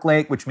from work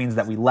late, which means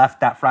that we left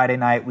that Friday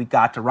night. We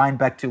got to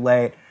Rhinebeck too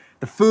late.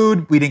 The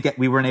food,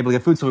 we weren't able to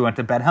get food, so we went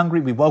to bed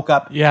hungry. We woke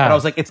up, but I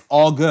was like, it's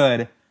all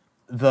good.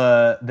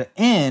 The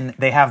inn,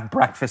 they have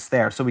breakfast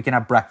there, so we can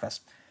have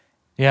breakfast.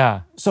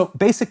 Yeah. So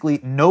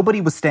basically,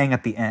 nobody was staying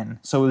at the inn,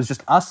 so it was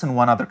just us and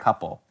one other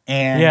couple.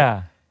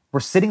 And we're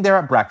sitting there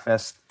at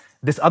breakfast.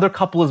 This other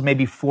couple is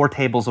maybe 4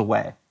 tables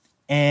away,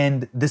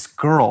 and this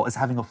girl is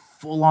having a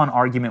full-on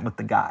argument with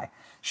the guy.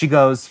 She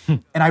goes,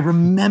 and I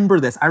remember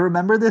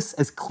this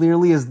as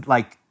clearly as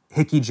like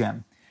Hickey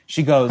Jim.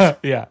 She goes,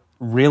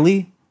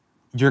 really?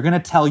 You're going to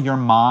tell your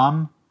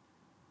mom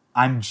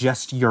I'm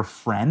just your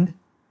friend?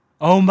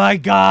 Oh my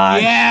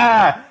God.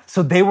 Yeah.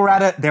 So they were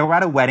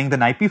at a wedding the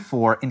night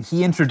before, and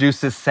he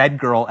introduces said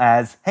girl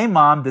as, hey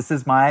mom, this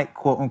is my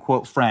quote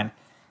unquote friend.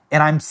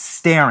 And I'm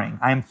staring.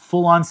 I'm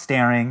full on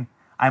staring.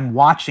 I'm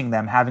watching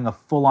them having a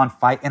full on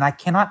fight. And I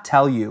cannot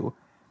tell you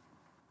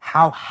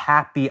how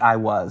happy I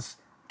was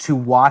to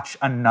watch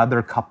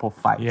another couple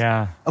fight.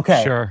 Yeah.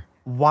 Okay. Sure.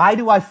 Why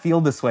do I feel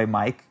this way,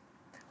 Mike?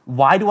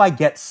 Why do I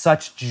get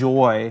such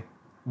joy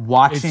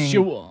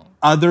watching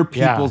other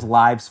people's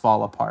lives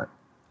fall apart?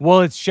 Well,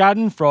 it's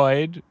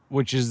Schadenfreude,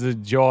 which is the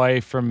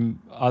joy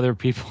from other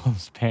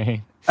people's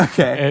pain.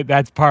 Okay.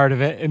 That's part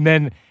of it. And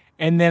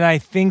then I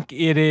think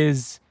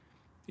it's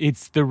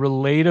the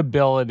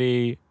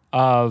relatability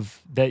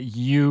of that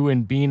you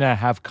and Bina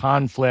have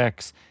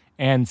conflicts,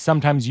 and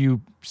sometimes you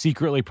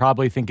secretly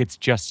probably think it's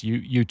just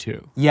you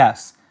two.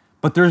 Yes.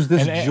 But there's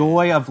this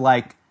joy of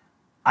like,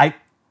 I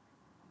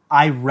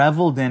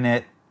reveled in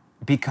it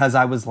because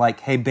I was like,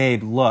 hey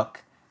babe,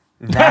 look,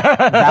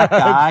 that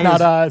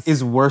guy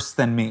is worse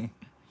than me.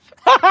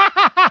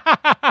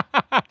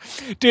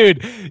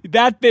 Dude,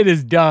 that bit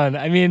is done.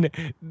 I mean,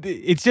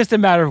 it's just a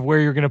matter of where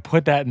you're going to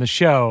put that in the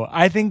show.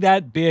 I think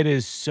that bit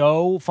is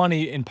so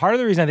funny. And part of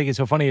the reason I think it's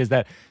so funny is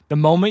that the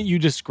moment you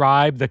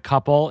describe the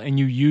couple and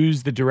you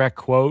use the direct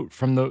quote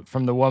from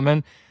the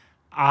woman,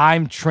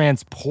 I'm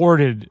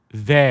transported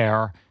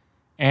there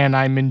and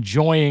I'm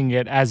enjoying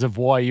it as a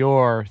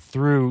voyeur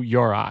through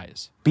your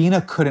eyes.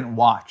 Bina couldn't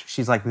watch.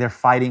 She's like, they're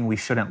fighting, we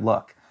shouldn't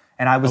look.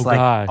 And I was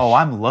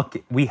I'm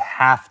looking. We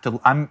have to.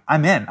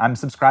 I'm in. I'm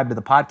subscribed to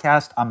the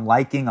podcast. I'm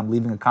liking. I'm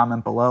leaving a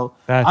comment below.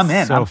 I'm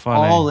in. So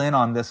funny. All in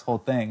on this whole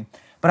thing.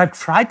 But I've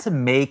tried to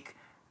make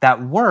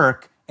that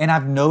work, and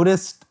I've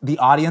noticed the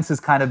audience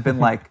has kind of been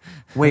like,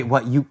 wait,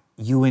 what?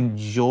 You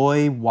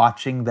enjoy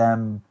watching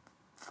them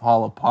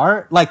fall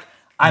apart? Like,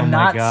 I'm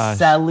not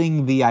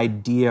selling the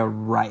idea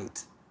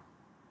right.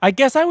 I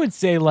guess I would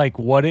say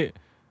what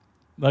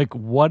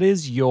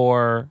is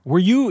your, were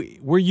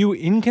you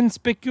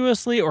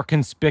inconspicuously or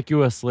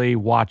conspicuously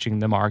watching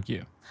them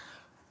argue?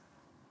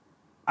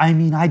 I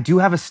mean, I do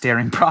have a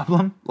staring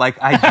problem. Like,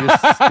 I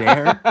just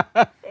stare.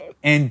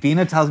 And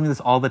Bina tells me this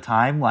all the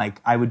time. Like,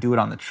 I would do it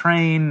on the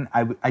train.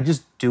 I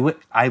just do it.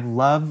 I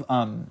love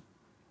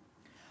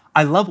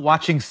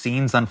watching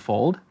scenes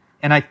unfold.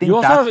 And I think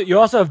you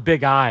also have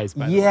big eyes.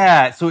 By the way.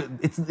 Yeah, so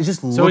it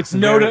just looks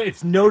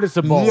it's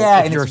noticeable. Yeah,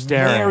 if and you're it's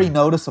staring. very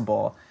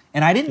noticeable.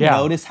 And I didn't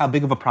notice how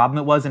big of a problem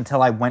it was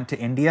until I went to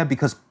India,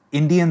 because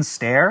Indians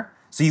stare.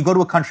 So you go to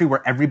a country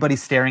where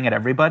everybody's staring at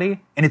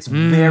everybody, and it's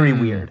very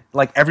weird.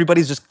 Like,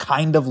 everybody's just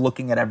kind of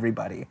looking at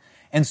everybody.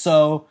 And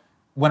so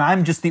when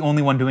I'm just the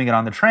only one doing it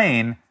on the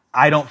train,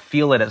 I don't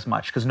feel it as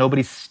much because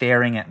nobody's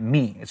staring at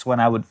me. It's when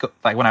I would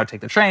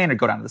take the train or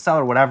go down to the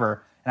cellar or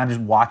whatever, and I'm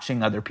just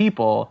watching other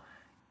people.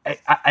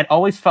 I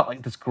always felt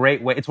like this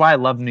great way. It's why I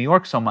love New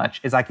York so much,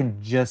 is I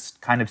can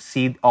just kind of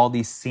see all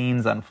these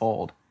scenes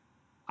unfold.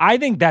 I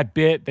think that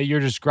bit that you're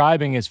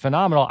describing is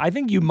phenomenal. I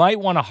think you might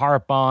want to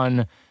harp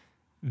on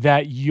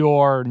that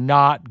you're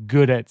not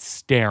good at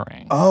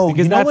staring. Oh,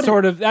 because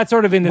that's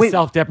sort of in the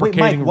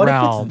self-deprecating Mike, what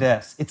realm. if it's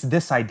this? It's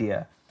this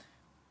idea.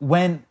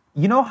 When,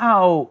 you know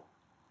how,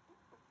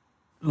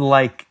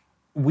 like,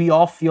 we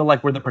all feel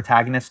like we're the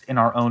protagonist in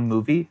our own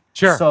movie?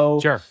 Sure.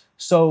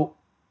 So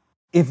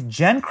if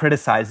Jen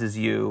criticizes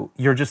you,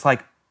 you're just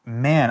like,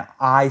 man,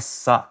 I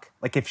suck.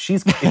 Like, if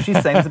she's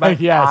saying this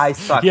about you, I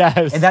suck.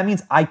 Yes. And that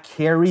means I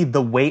carry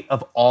the weight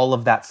of all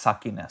of that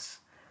suckiness.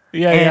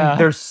 Yeah.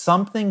 There's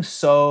something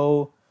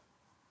so,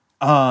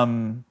 I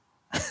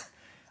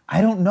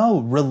don't know,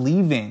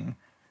 relieving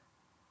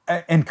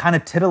and kind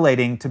of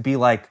titillating to be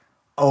like,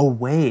 oh,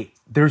 wait,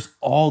 there's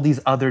all these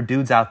other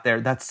dudes out there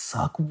that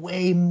suck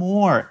way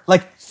more.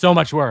 Like, so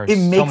much worse.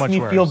 It makes me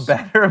feel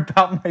better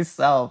about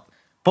myself.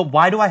 But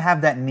why do I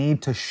have that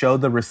need to show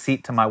the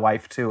receipt to my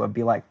wife too and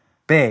be like,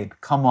 babe,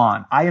 come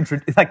on.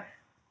 It's like,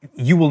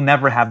 you will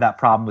never have that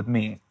problem with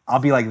me. I'll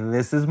be like,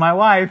 this is my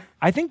wife.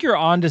 I think you're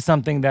onto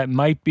something that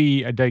might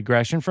be a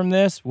digression from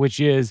this, which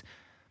is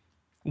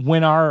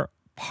when our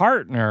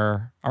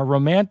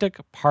romantic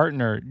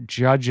partner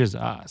judges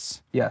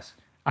us. Yes.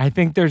 I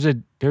think there's a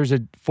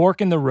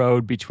fork in the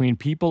road between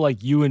people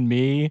like you and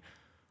me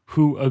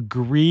who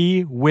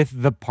agree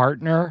with the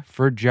partner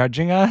for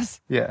judging us.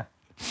 Yeah.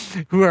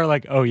 Who are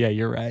like, oh yeah,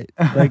 you're right.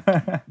 Like,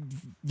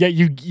 yeah,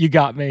 you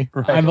got me.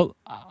 Right.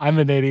 I'm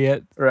an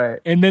idiot.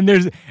 Right. And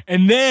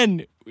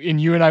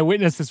you and I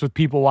witness this with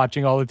people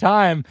watching all the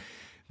time.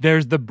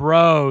 There's the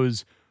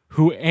bros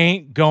who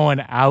ain't going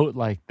out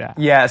like that.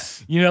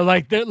 Yes. You know,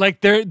 like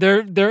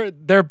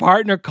their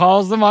partner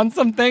calls them on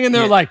something and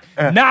they're like,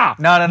 no,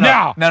 that's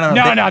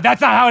not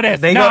how it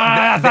is. That's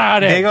not how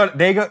it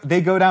is.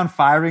 They go down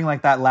firing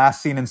like that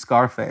last scene in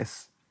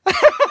Scarface.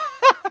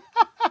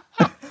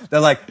 They're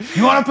like,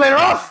 you want to play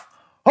rough?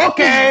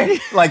 Okay.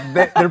 Like,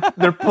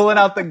 they're pulling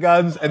out the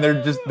guns and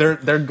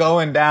they're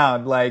going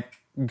down,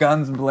 like,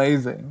 guns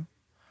blazing.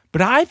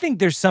 But I think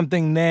there's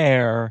something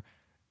there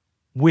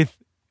with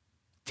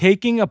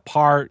taking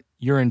apart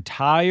your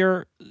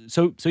entire...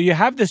 So you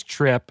have this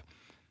trip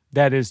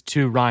that is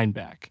to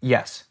Rhinebeck.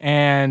 Yes.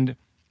 And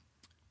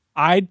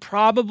I'd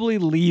probably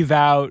leave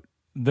out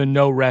the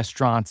no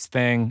restaurants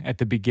thing at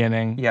the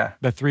beginning. Yeah.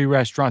 The 3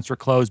 restaurants were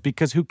closed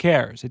because who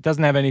cares? It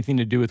doesn't have anything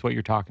to do with what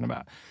you're talking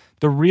about.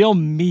 The real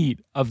meat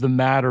of the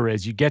matter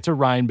is you get to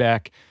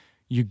Rhinebeck,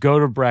 you go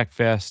to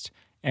breakfast,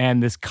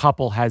 and this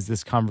couple has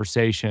this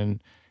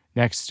conversation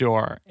next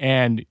door,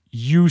 and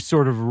you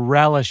sort of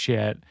relish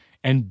it,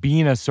 and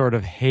Bina sort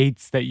of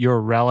hates that you're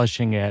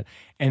relishing it,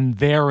 and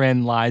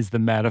therein lies the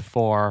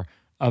metaphor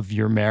of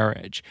your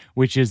marriage,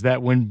 which is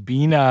that when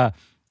Bina,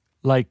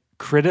 like,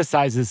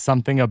 criticizes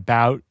something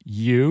about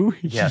you,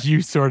 yes,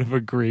 you sort of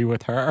agree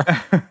with her.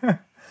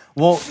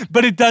 Well,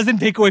 but it doesn't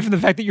take away from the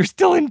fact that you're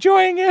still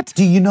enjoying it.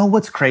 Do you know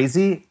what's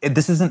crazy?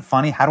 This isn't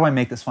funny. How do I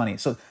make this funny?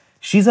 So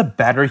she's a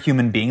better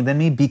human being than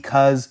me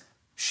because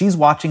she's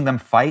watching them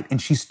fight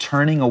and she's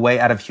turning away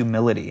out of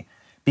humility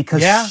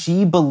because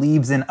she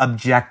believes in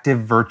objective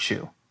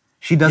virtue.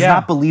 She does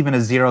not believe in a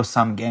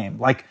zero-sum game.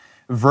 Like,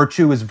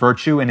 virtue is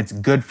virtue and it's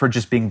good for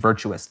just being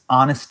virtuous.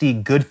 Honesty,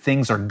 good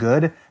things are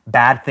good,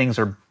 bad things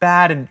are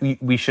bad, and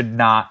we should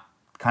not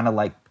kind of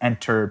like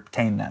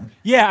entertain them.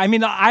 Yeah, I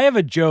mean, I have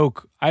a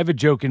joke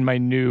in my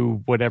new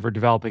whatever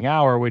developing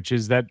hour, which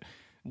is that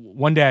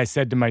one day I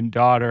said to my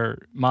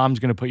daughter, Mom's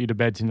going to put you to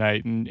bed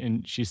tonight.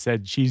 And she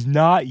said, she's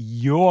not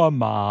your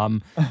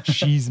mom.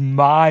 She's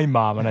my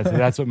mom. And I said,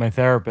 that's what my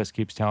therapist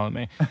keeps telling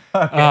me.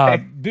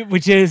 Okay.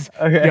 Which is,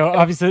 you know,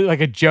 obviously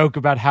like a joke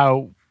about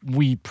how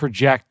we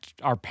project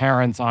our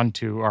parents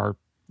onto our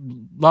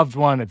loved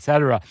one,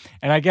 etc.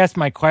 And I guess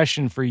my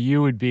question for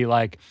you would be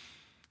like,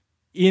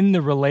 in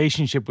the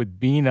relationship with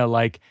Bina,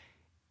 like,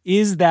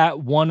 is that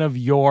one of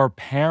your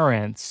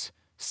parents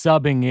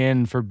subbing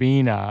in for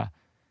Bina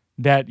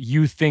that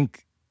you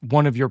think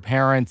one of your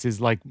parents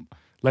is like,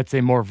 let's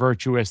say, more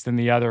virtuous than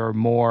the other or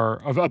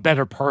more of a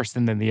better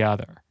person than the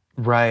other?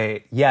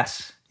 Right.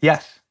 Yes.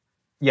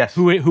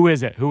 Who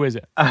is it?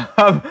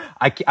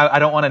 I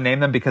don't want to name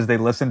them because they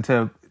listen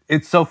to...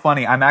 It's so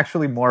funny. I'm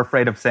actually more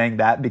afraid of saying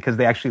that because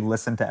they actually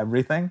listen to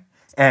everything.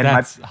 And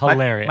That's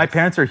hilarious. My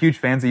parents are huge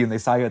fans of you, and they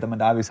saw you at the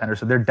Mondavi Center,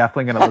 so they're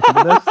definitely going to look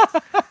into this.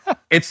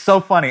 It's so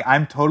funny.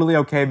 I'm totally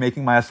okay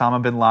making my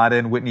Osama bin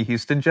Laden, Whitney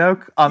Houston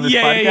joke on this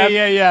podcast.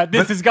 Yeah.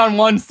 This has gone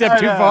one step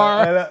too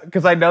far.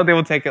 Because I know they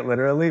will take it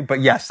literally. But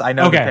yes, I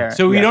know the parent.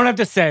 So you don't have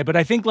to say, but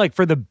I think like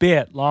for the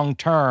bit long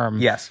term,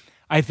 yes,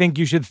 I think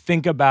you should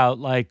think about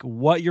like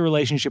what your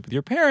relationship with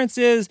your parents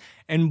is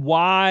and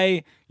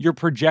why you're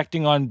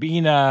projecting on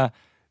Bina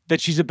that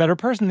she's a better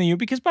person than you.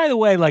 Because by the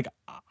way, like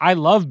I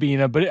love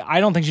Bina, but I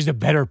don't think she's a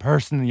better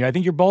person than you. I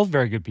think you're both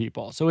very good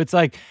people. So it's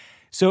like,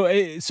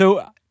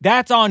 so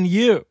that's on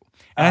you.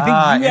 And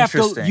I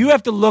think you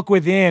have to look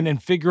within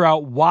and figure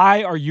out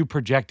why are you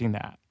projecting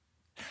that.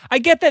 I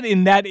get that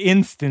in that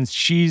instance,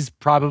 she's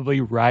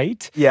probably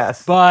right.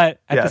 Yes.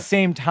 But at the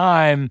same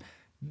time,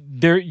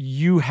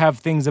 you have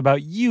things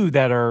about you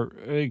that are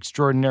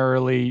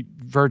extraordinarily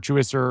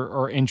virtuous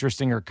or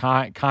interesting or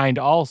kind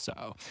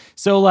also.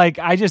 So like,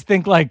 I just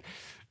think like,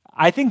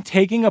 I think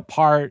taking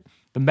apart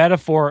the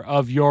metaphor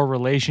of your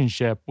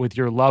relationship with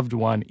your loved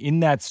one in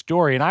that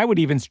story, and I would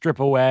even strip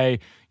away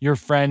your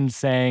friend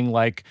saying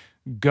like,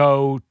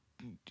 go,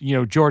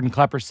 Jordan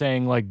Klepper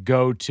saying like,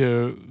 go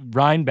to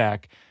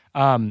Rhinebeck,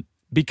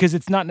 because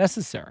it's not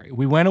necessary.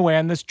 We went away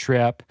on this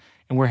trip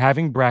and we're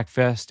having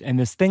breakfast and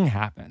this thing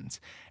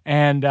happens.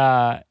 And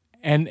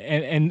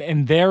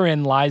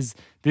therein lies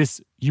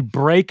this, you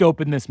break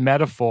open this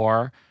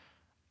metaphor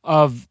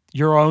of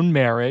your own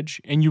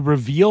marriage and you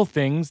reveal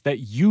things that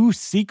you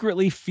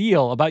secretly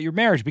feel about your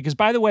marriage. Because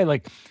by the way,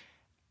 like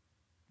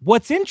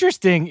what's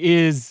interesting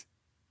is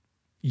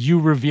you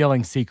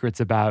revealing secrets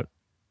about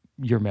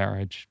your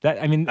marriage.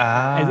 That, I mean,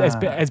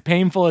 as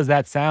painful as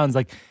that sounds,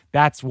 like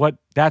that's what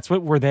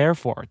we're there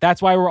for.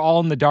 That's why we're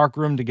all in the dark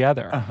room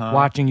together,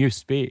 watching you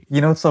speak.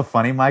 You know what's so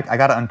funny, Mike? I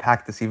got to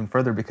unpack this even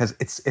further because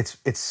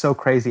it's so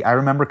crazy. I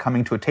remember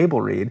coming to a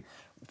table read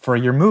for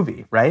your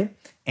movie, right?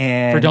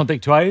 And for Don't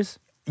Think Twice?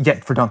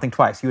 Yeah, for Don't Think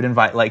Twice. You would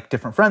invite like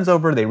different friends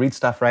over, they read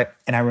stuff, right?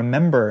 And I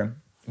remember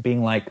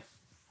being like,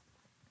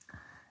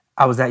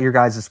 I was at your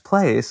guys'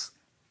 place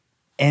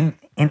and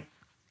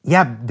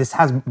yeah, this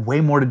has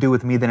way more to do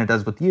with me than it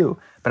does with you.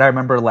 But I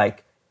remember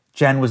like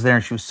Jen was there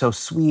and she was so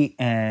sweet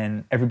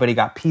and everybody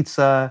got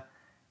pizza.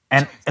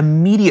 And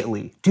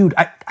immediately, dude,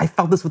 I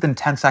felt this within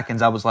 10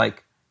 seconds. I was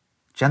like,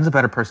 Jen's a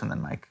better person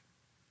than Mike.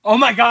 Oh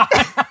my God.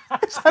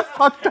 Is that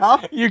fucked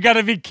up? You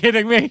gotta be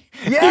kidding me.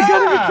 Yeah. You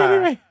gotta be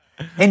kidding me.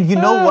 And you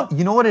know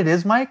what it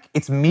is, Mike?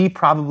 It's me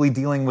probably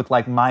dealing with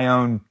like my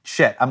own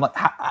shit. I'm like,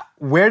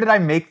 where did I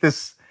make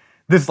this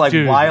like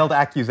wild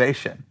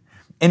accusation?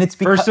 And it's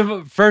because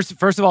first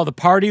of all, the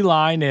party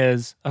line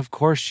is, of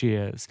course she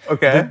is.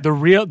 Okay. The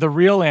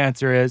real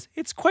answer is,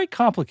 it's quite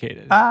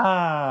complicated.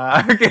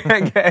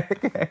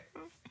 Okay.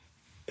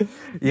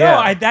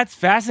 Yeah. No, that's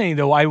fascinating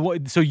though.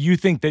 So you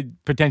think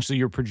that potentially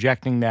you're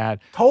projecting that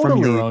totally.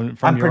 from your own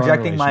I'm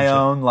projecting my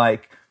own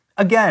like.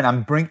 Again,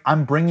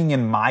 I'm bringing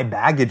in my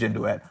baggage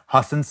into it.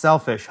 Hassan's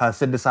selfish.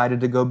 Hassan decided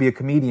to go be a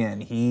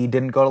comedian. He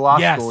didn't go to law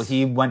school.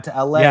 He went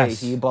to LA.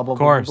 Yes. He blah blah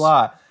blah blah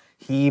blah.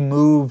 He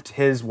moved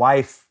his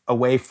wife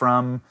away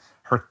from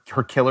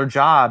her killer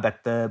job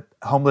at the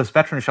homeless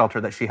veteran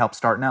shelter that she helped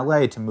start in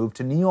LA to move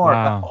to New York.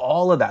 Wow.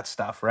 All of that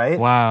stuff, right?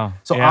 Wow.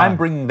 So I'm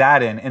bringing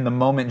that in the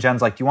moment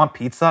Jen's like, do you want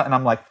pizza? And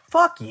I'm like,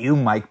 fuck you,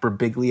 Mike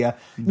Birbiglia.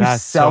 You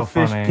That's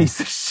selfish so funny. piece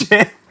of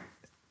shit.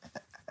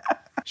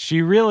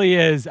 She really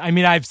is. I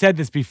mean, I've said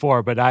this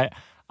before, but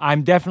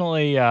I'm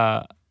definitely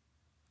Jen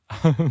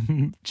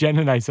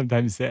and I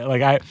sometimes say,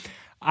 like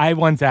I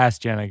once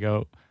asked Jen, I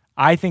go,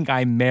 I think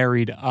I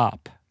married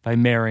up by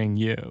marrying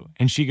you.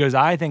 And she goes,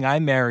 I think I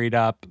married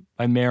up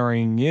by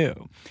marrying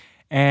you.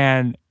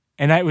 And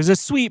it was a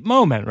sweet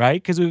moment,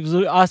 right? Because it was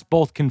us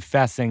both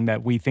confessing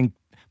that we think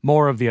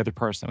more of the other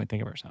person than we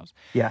think of ourselves.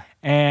 Yeah.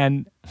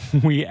 And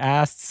we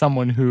asked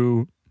someone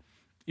who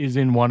is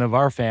in one of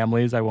our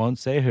families, I won't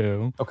say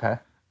who. Okay.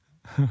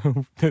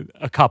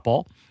 A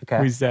couple.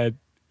 Okay. We said,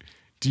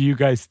 do you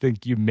guys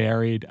think you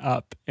married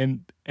up?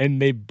 And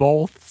they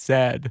both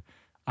said,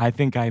 I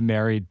think I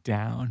married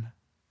down.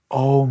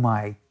 Oh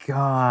my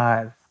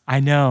God. I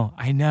know.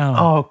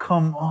 Oh,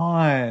 come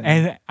on.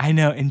 And I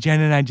know. And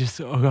Jen and I just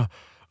go,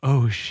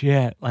 oh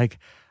shit. Like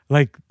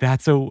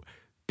that's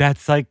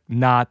like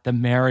not the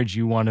marriage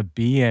you want to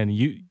be in.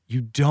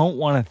 You don't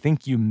want to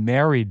think you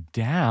married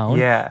down.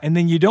 Yeah. And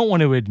then you don't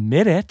want to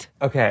admit it.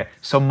 Okay.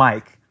 So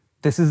Mike,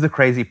 this is the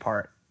crazy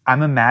part.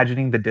 I'm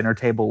imagining the dinner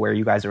table where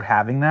you guys are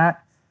having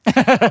that.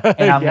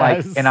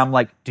 And I'm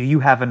like, do you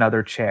have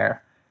another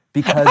chair?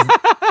 Because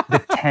the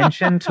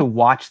tension to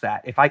watch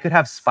that, if I could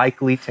have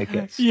Spike Lee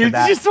tickets. You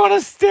just want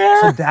to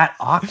stare. To that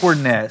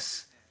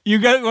awkwardness.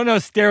 You want to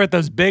stare at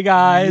those big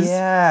eyes.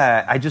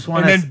 Yeah. I just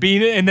want to.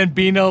 And then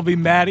Bina will be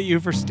mad at you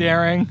for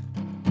staring.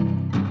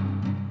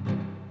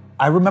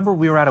 I remember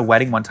we were at a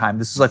wedding one time.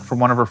 This is like from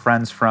one of her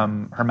friends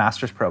from her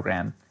master's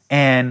program.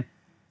 And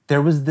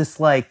there was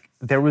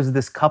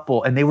this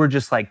couple and they were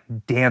just like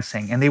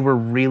dancing and they were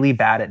really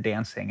bad at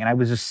dancing. And I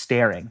was just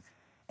staring.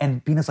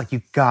 And Bina's like,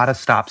 you gotta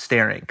stop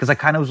staring. Because I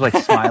kind of was like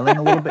smiling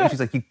a little bit. And she's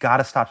like, you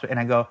gotta stop. And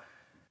I go,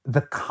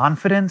 the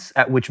confidence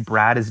at which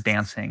Brad is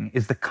dancing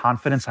is the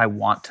confidence I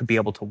want to be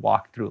able to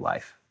walk through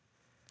life.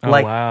 Oh,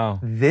 Like, wow.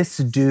 this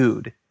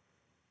dude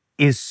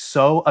is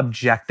so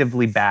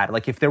objectively bad.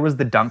 Like, if there was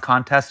the dunk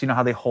contest, you know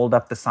how they hold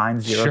up the sign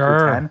 0 Sure.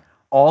 through 10?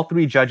 All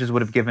 3 judges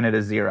would have given it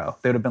a 0.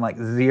 They would have been like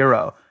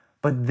 0.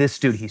 But this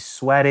dude, he's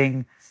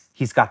sweating.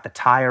 He's got the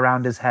tie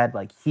around his head.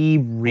 Like, he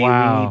really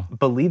Wow.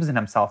 believes in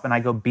himself. And I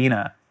go,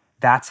 Bina,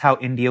 that's how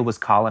India was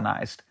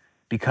colonized.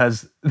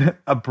 Because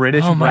a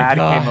British Oh my Brad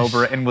came gosh.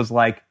 over and was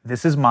like,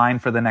 this is mine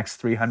for the next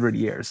 300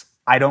 years.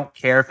 I don't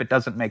care if it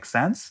doesn't make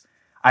sense.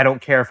 I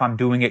don't care if I'm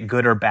doing it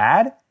good or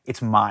bad.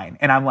 It's mine.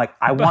 And I'm like,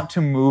 I want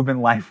to move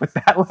in life with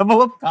that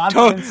level of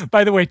confidence.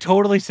 By the way,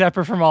 totally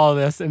separate from all of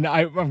this, and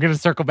I'm going to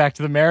circle back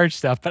to the marriage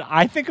stuff, but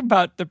I think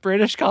about the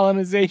British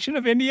colonization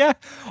of India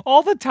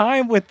all the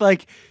time with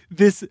like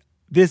this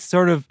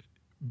sort of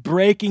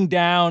breaking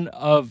down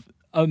of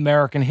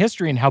American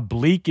history and how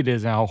bleak it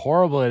is and how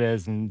horrible it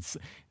is, and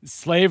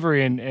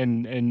slavery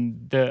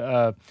and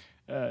the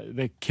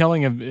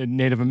killing of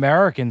Native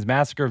Americans,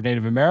 massacre of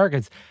Native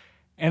Americans.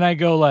 And I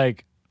go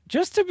like,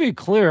 just to be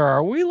clear,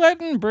 are we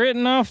letting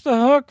Britain off the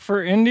hook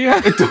for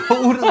India?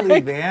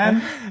 Totally,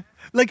 man.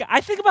 Like, I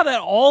think about that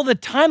all the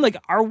time. Like,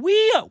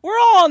 we're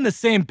all on the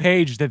same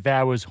page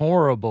that was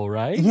horrible,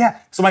 right? Yeah.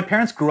 So my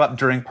parents grew up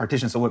during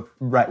partition. So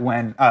right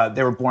when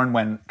they were born,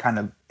 when kind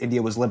of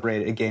India was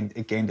liberated,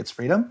 it gained its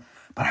freedom.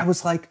 But I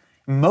was like,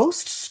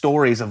 most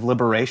stories of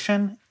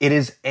liberation, it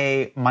is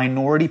a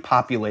minority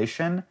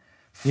population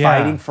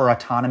fighting for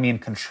autonomy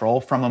and control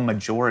from a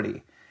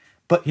majority.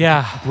 But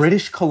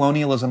British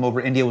colonialism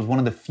over India was one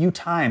of the few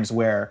times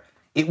where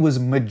it was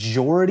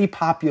majority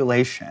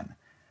population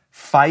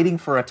fighting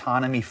for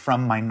autonomy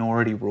from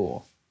minority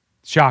rule.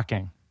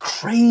 Shocking.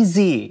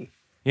 Crazy.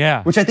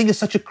 Yeah. Which I think is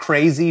such a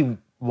crazy,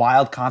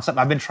 wild concept.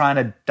 I've been trying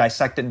to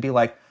dissect it and be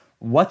like,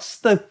 what's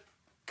the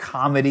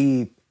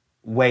comedy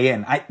way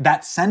in?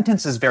 That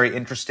sentence is very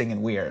interesting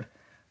and weird.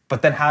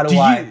 But then how do we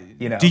have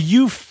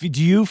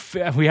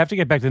to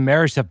get back to the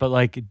marriage stuff, but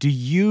like, do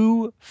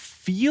you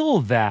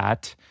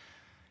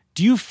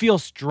feel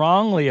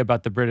strongly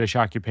about the British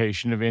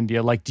occupation of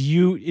India? Like,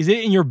 is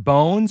it in your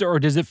bones, or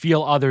does it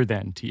feel other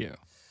than to you?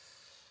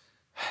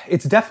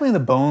 It's definitely in the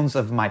bones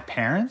of my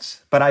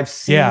parents, but I've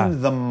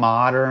seen the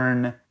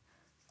modern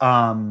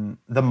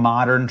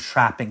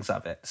trappings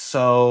of it.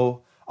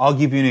 So I'll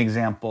give you an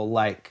example.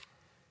 Like,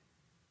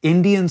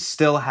 Indians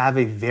still have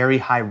a very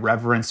high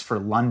reverence for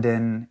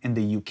London in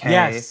the UK.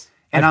 Yes,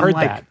 and I've I'm heard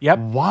like, that. Yep.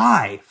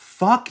 Why?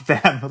 Fuck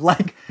them.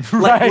 Like,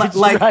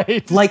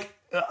 Right.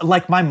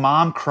 Like my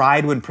mom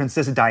cried when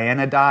Princess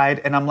Diana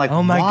died, and I'm like,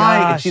 oh my why?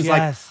 gosh, and she's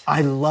yes. like,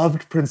 I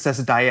loved Princess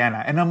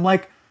Diana, and I'm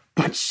like,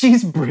 but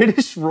she's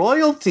British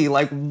royalty.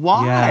 Like,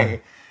 why? Yeah.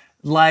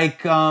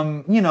 Like,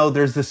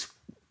 there's this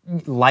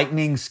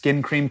lightning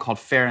skin cream called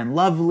Fair and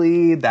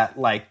Lovely that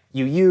like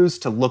you use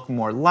to look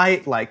more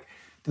light. Like,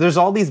 there's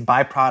all these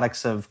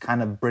byproducts of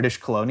kind of British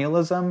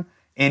colonialism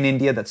in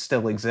India that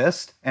still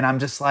exist, and I'm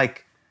just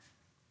like,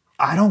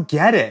 I don't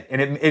get it, and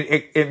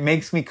it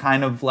makes me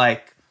kind of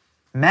like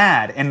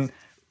mad. And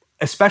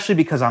especially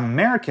because I'm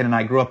American and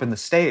I grew up in the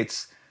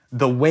States,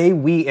 the way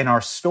we in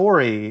our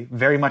story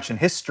very much in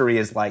history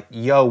is like,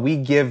 yo, we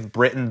give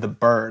Britain the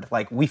bird.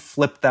 Like, we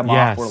flip them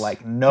off. We're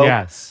like,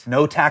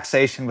 no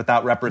taxation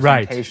without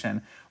representation.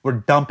 Right. We're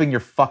dumping your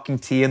fucking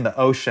tea in the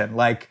ocean.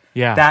 Like,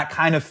 that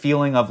kind of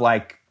feeling of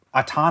like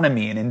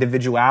autonomy and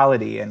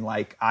individuality and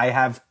like, I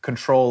have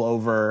control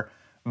over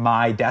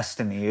my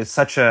destiny is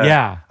such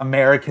a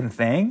American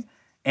thing.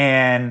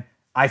 And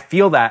I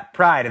feel that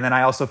pride, and then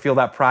I also feel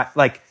that pride,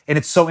 like, and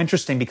it's so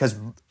interesting because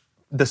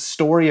the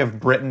story of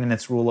Britain and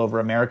its rule over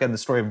America and the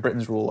story of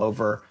Britain's rule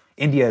over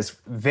India is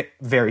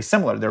very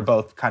similar. They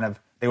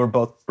were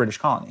both British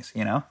colonies,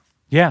 you know?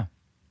 Yeah.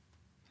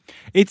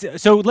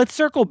 So let's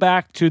circle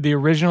back to the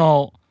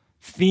original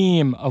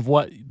theme of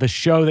what the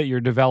show that you're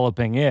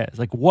developing is.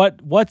 Like,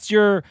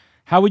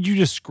 how would you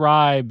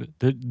describe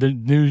the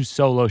new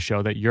solo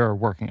show that you're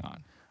working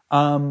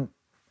on?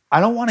 I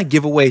don't want to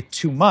give away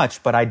too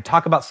much, but I'd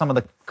talk about some of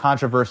the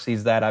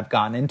controversies that I've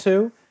gotten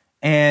into.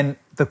 And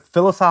the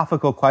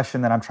philosophical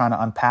question that I'm trying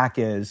to unpack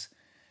is,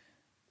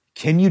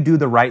 can you do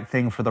the right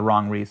thing for the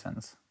wrong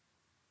reasons?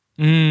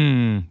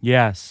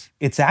 Yes.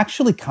 It's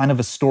actually kind of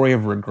a story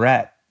of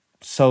regret.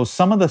 So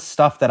some of the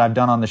stuff that I've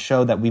done on the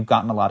show that we've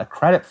gotten a lot of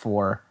credit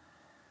for,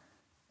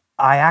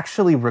 I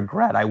actually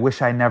regret. I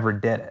wish I never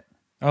did it.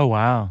 Oh,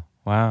 wow.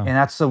 Wow. And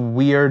that's a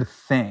weird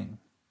thing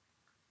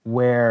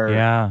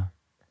where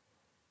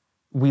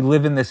we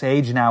live in this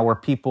age now where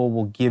people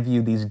will give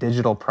you these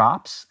digital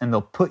props and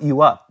they'll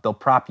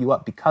prop you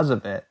up because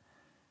of it.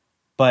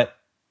 But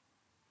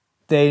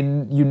they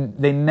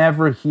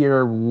never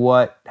hear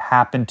what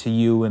happened to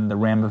you and the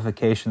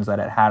ramifications that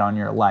it had on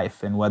your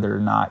life and whether or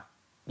not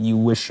you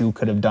wish you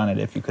could have done it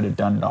if you could have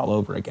done it all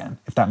over again,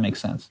 if that makes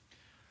sense.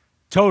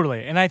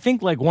 Totally. And I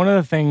think like one of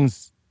the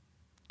things,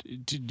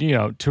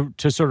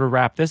 to sort of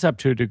wrap this up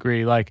to a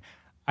degree, like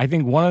I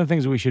think one of the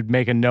things we should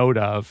make a note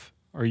of,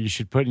 or you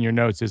should put in your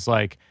notes, is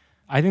like,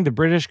 I think the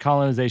British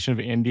colonization of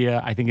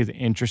India, I think, is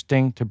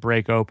interesting to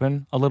break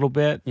open a little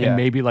bit and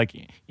maybe like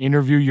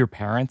interview your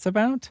parents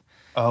about.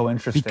 Oh,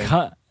 interesting.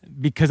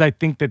 Because I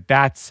think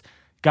that's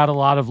got a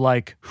lot of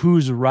like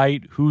who's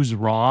right, who's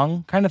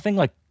wrong kind of thing.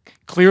 Like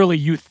clearly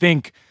you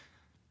think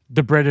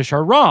the British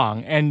are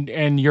wrong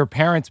and your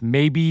parents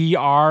maybe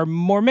are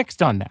more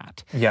mixed on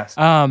that. Yes.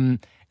 And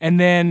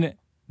then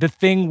the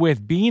thing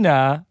with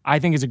Bina, I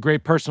think, is a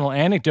great personal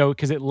anecdote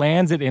because it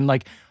lands it in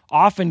like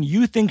often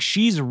you think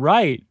she's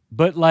right,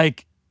 but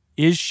like,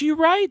 is she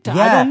right? Yeah.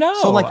 I don't know.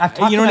 So like I've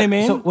talked you know to what I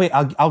mean? So wait,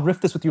 I'll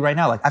riff this with you right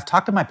now. Like I've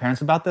talked to my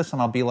parents about this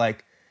and I'll be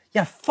like,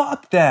 yeah,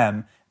 fuck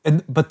them.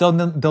 But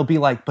they'll be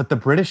like, but the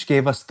British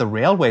gave us the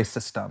railway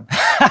system.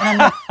 And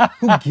I'm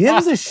like, who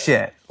gives a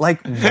shit?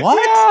 Like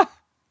what? Yeah.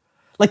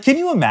 Like, can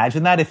you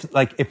imagine that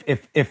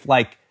if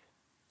like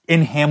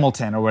in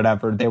Hamilton or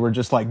whatever, they were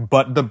just like,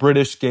 but the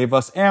British gave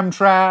us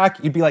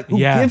Amtrak. You'd be like, who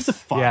gives a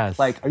fuck? Yes.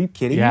 Like, are you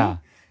kidding me?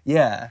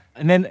 Yeah.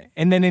 And then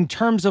in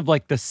terms of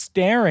like the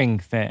staring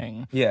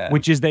thing,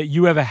 which is that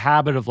you have a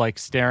habit of like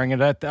staring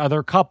at the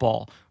other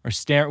couple or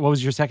what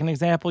was your second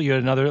example? You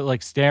had another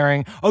like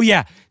staring. Oh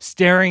yeah.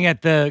 Staring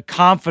at the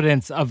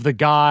confidence of the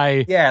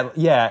guy.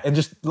 Yeah. And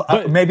just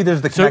maybe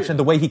there's the connection.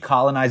 The way he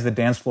colonized the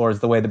dance floor is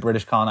the way the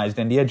British colonized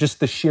India. Just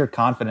the sheer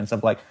confidence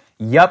of like,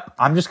 yep,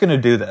 I'm just going to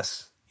do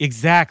this.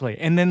 Exactly.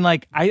 And then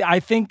like, I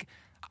think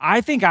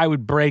I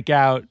would break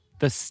out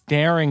the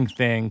staring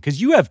thing,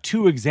 because you have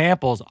two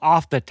examples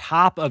off the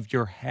top of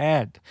your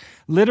head.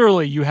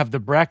 Literally, you have the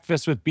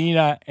breakfast with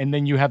Bina, and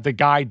then you have the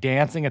guy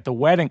dancing at the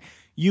wedding.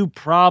 You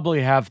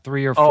probably have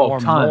 3 or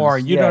 4 more.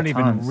 You don't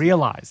even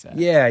realize it.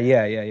 Yeah.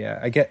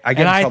 I get in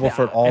trouble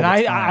for it all the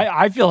time.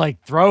 I feel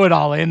like throw it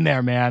all in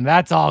there, man.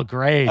 That's all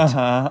great.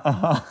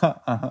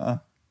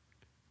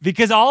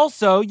 Because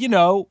also, you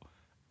know,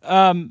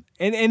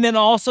 and then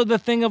also the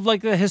thing of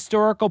like the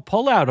historical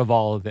pullout of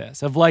all of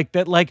this, of like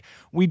that, like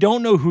we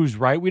don't know who's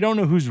right, we don't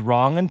know who's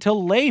wrong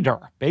until later,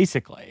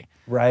 basically.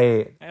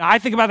 Right. And I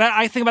think about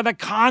that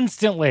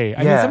constantly.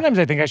 I mean, sometimes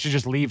I think I should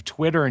just leave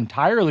Twitter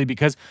entirely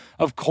because,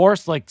 of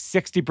course, like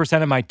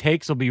 60% of my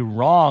takes will be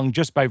wrong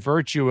just by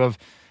virtue of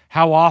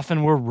how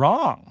often we're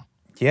wrong.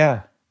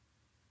 Yeah.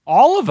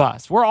 All of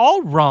us, we're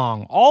all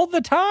wrong all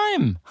the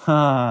time.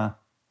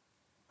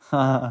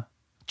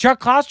 Chuck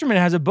Klosterman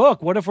has a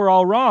book, What If We're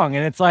All Wrong?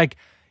 And it's like,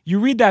 you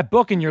read that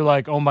book and you're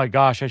like, oh my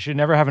gosh, I should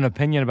never have an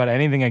opinion about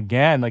anything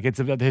again. Like it's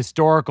a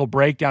historical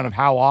breakdown of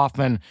how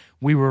often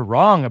we were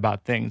wrong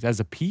about things as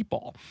a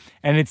people.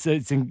 And it's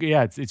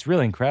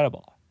really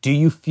incredible. Do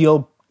you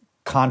feel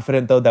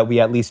confident though that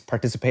we at least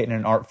participate in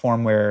an art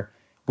form where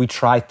we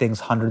try things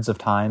hundreds of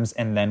times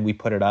and then we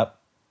put it up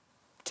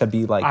to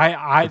be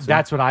like...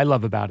 that's what I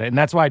love about it. And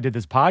that's why I did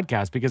this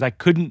podcast, because I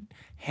couldn't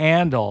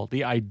handle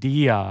the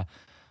idea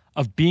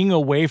of being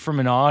away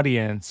from an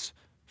audience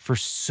for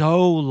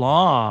so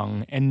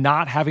long and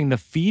not having the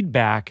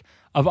feedback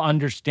of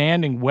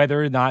understanding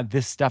whether or not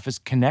this stuff is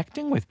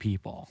connecting with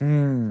people.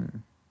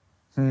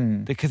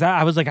 Because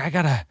I was like, I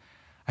gotta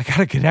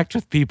connect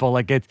with people.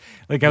 Like I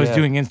was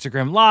doing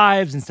Instagram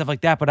lives and stuff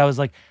like that, but I was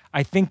like,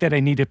 I think that I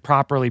need to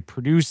properly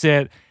produce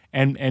it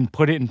and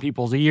put it in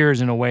people's ears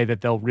in a way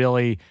that they'll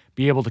really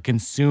be able to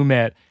consume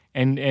it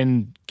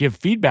and give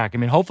feedback. I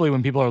mean, hopefully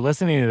when people are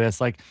listening to this,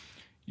 like,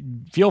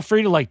 feel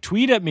free to like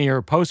tweet at me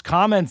or post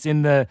comments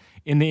in the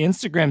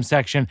Instagram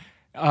section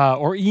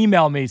or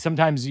email me.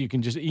 Sometimes you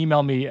can just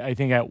email me, I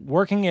think, at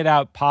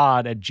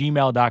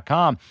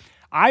workingitoutpod@gmail.com.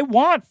 I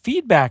want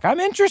feedback.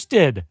 I'm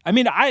interested. I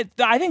mean, I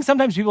think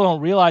sometimes people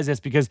don't realize this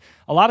because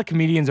a lot of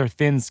comedians are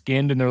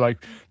thin-skinned and they're like,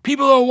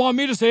 people don't want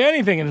me to say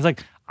anything. And it's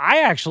like,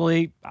 I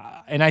actually,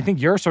 and I think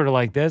you're sort of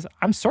like this,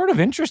 I'm sort of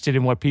interested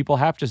in what people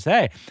have to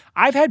say.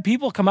 I've had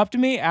people come up to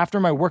me after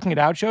my Working It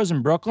Out shows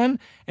in Brooklyn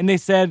and they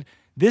said,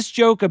 this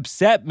joke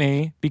upset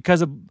me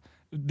because of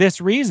this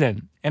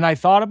reason. And I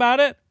thought about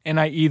it, and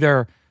I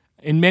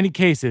in many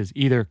cases,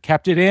 either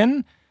kept it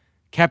in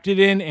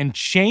and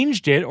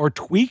changed it or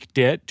tweaked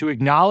it to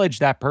acknowledge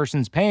that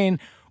person's pain,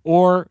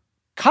 or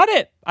cut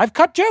it. I've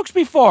cut jokes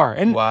before.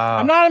 And wow.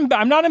 I'm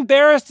not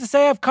embarrassed to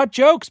say I've cut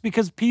jokes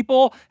because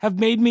people have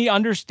made me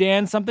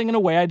understand something in a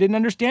way I didn't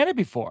understand it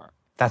before.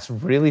 That's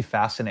really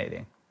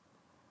fascinating.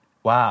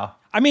 Wow.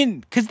 I mean,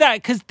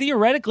 because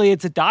theoretically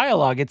it's a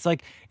dialogue. It's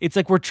like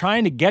we're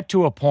trying to get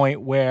to a point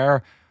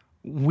where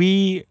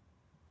we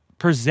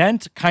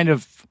present kind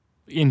of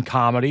in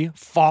comedy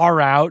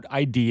far out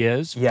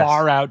ideas,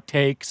 far out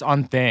takes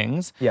on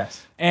things.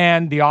 Yes.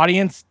 And the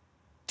audience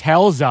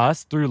tells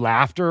us through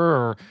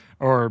laughter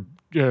or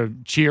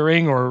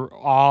cheering or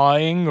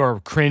awing or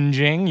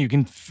cringing. You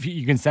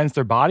can sense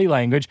their body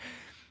language.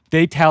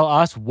 They tell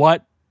us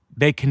what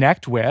they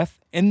connect with,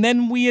 and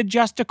then we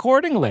adjust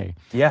accordingly.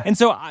 Yeah. And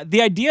so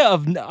the idea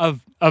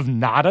of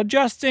not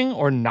adjusting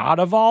or not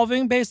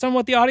evolving based on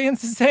what the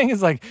audience is saying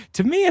is like,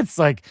 to me, it's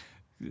like,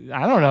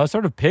 I don't know,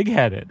 sort of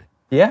pig-headed.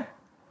 Yeah.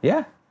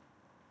 Yeah.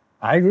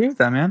 I agree with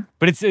that, man.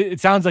 But it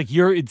sounds like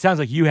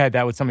you had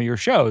that with some of your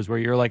shows where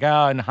you're like,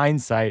 in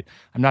hindsight,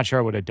 I'm not sure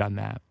I would have done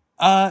that.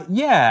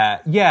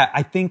 Yeah.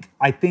 I think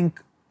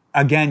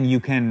again,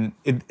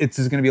 this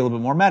is going to be a little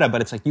bit more meta,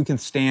 but it's like you can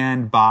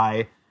stand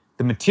by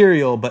the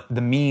material, but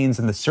the means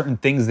and the certain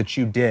things that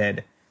you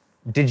did,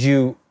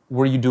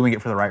 were you doing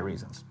it for the right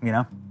reasons, you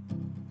know?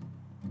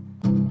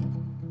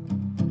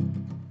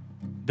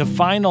 The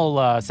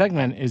final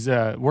segment is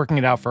working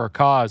it out for a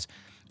cause.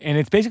 And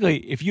it's basically,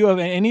 if you have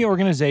any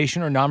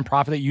organization or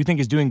nonprofit that you think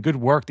is doing good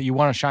work that you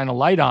want to shine a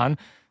light on.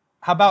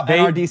 How about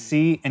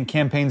NRDC and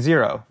Campaign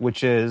Zero,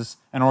 which is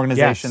an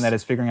organization that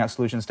is figuring out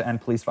solutions to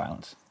end police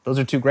violence. Those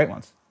are two great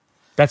ones.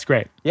 That's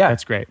great. Yeah.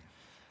 That's great.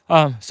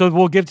 So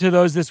we'll give to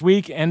those this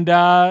week, and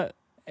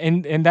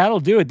that'll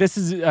do it. This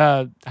is,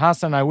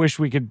 Hassan, I wish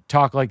we could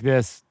talk like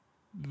this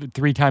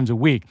 3 times a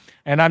week.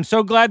 And I'm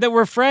so glad that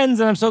we're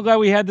friends, and I'm so glad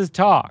we had this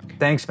talk.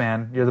 Thanks,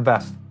 man. You're the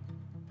best.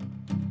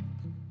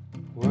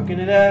 Working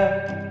it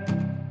out,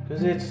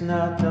 'cause it's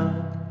not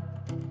done.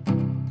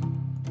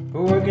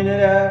 We're working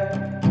it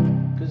out,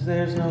 'cause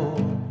there's no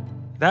one.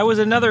 That was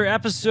another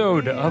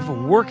episode of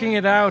Working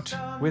It Out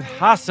with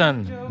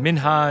Hassan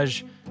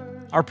Minhaj.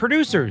 Our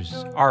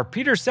producers are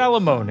Peter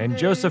Salamone and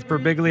Joseph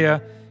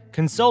Perbiglia.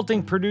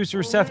 Consulting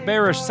producer Seth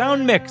Barish.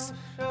 Sound mix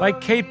by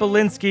Kate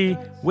Belinsky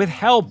with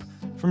help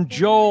from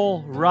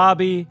Joel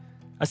Robbie.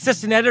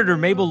 Assistant editor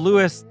Mabel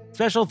Lewis.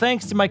 Special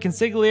thanks to my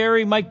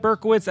consigliere Mike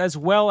Berkowitz as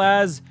well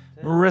as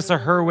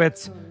Marissa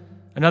Hurwitz.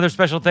 Another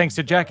special thanks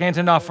to Jack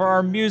Antonoff for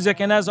our music.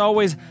 And as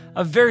always,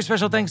 a very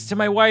special thanks to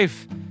my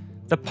wife,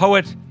 the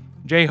poet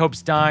J. Hope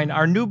Stein.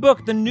 Our new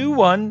book, the new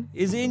one,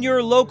 is in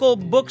your local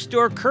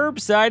bookstore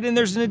curbside. And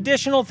there's an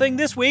additional thing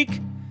this week.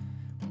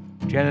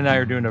 Jen and I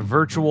are doing a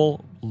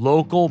virtual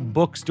local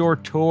bookstore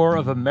tour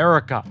of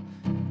America.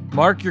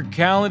 Mark your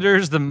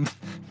calendars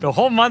the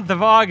whole month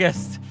of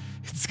August.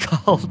 It's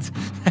called,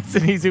 that's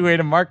an easy way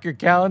to mark your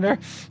calendar.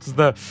 It's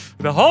the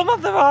whole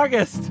month of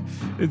August.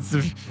 It's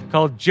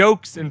called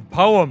Jokes and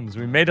Poems.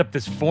 We made up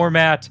this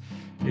format.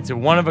 It's a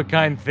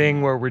one-of-a-kind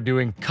thing where we're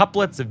doing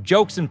couplets of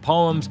jokes and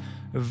poems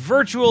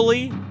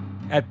virtually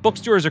at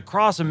bookstores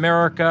across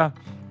America.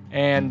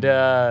 And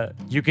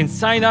you can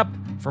sign up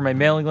for my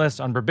mailing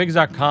list on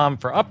Birbigs.com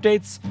for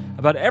updates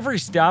about every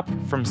stop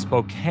from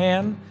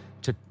Spokane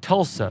to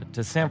Tulsa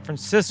to San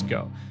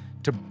Francisco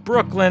to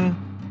Brooklyn.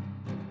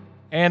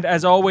 And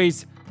as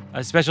always,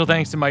 a special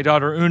thanks to my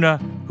daughter Una,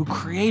 who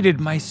created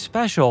my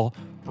special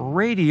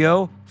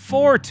radio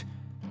fort.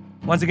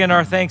 Once again,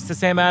 our thanks to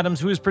Sam Adams,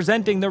 who is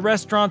presenting the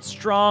Restaurant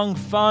Strong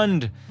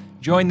Fund.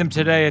 Join them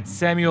today at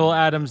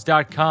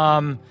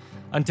SamuelAdams.com.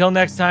 Until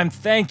next time,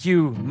 thank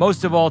you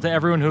most of all to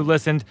everyone who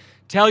listened.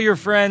 Tell your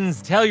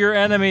friends, tell your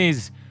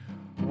enemies.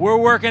 We're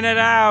working it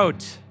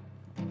out.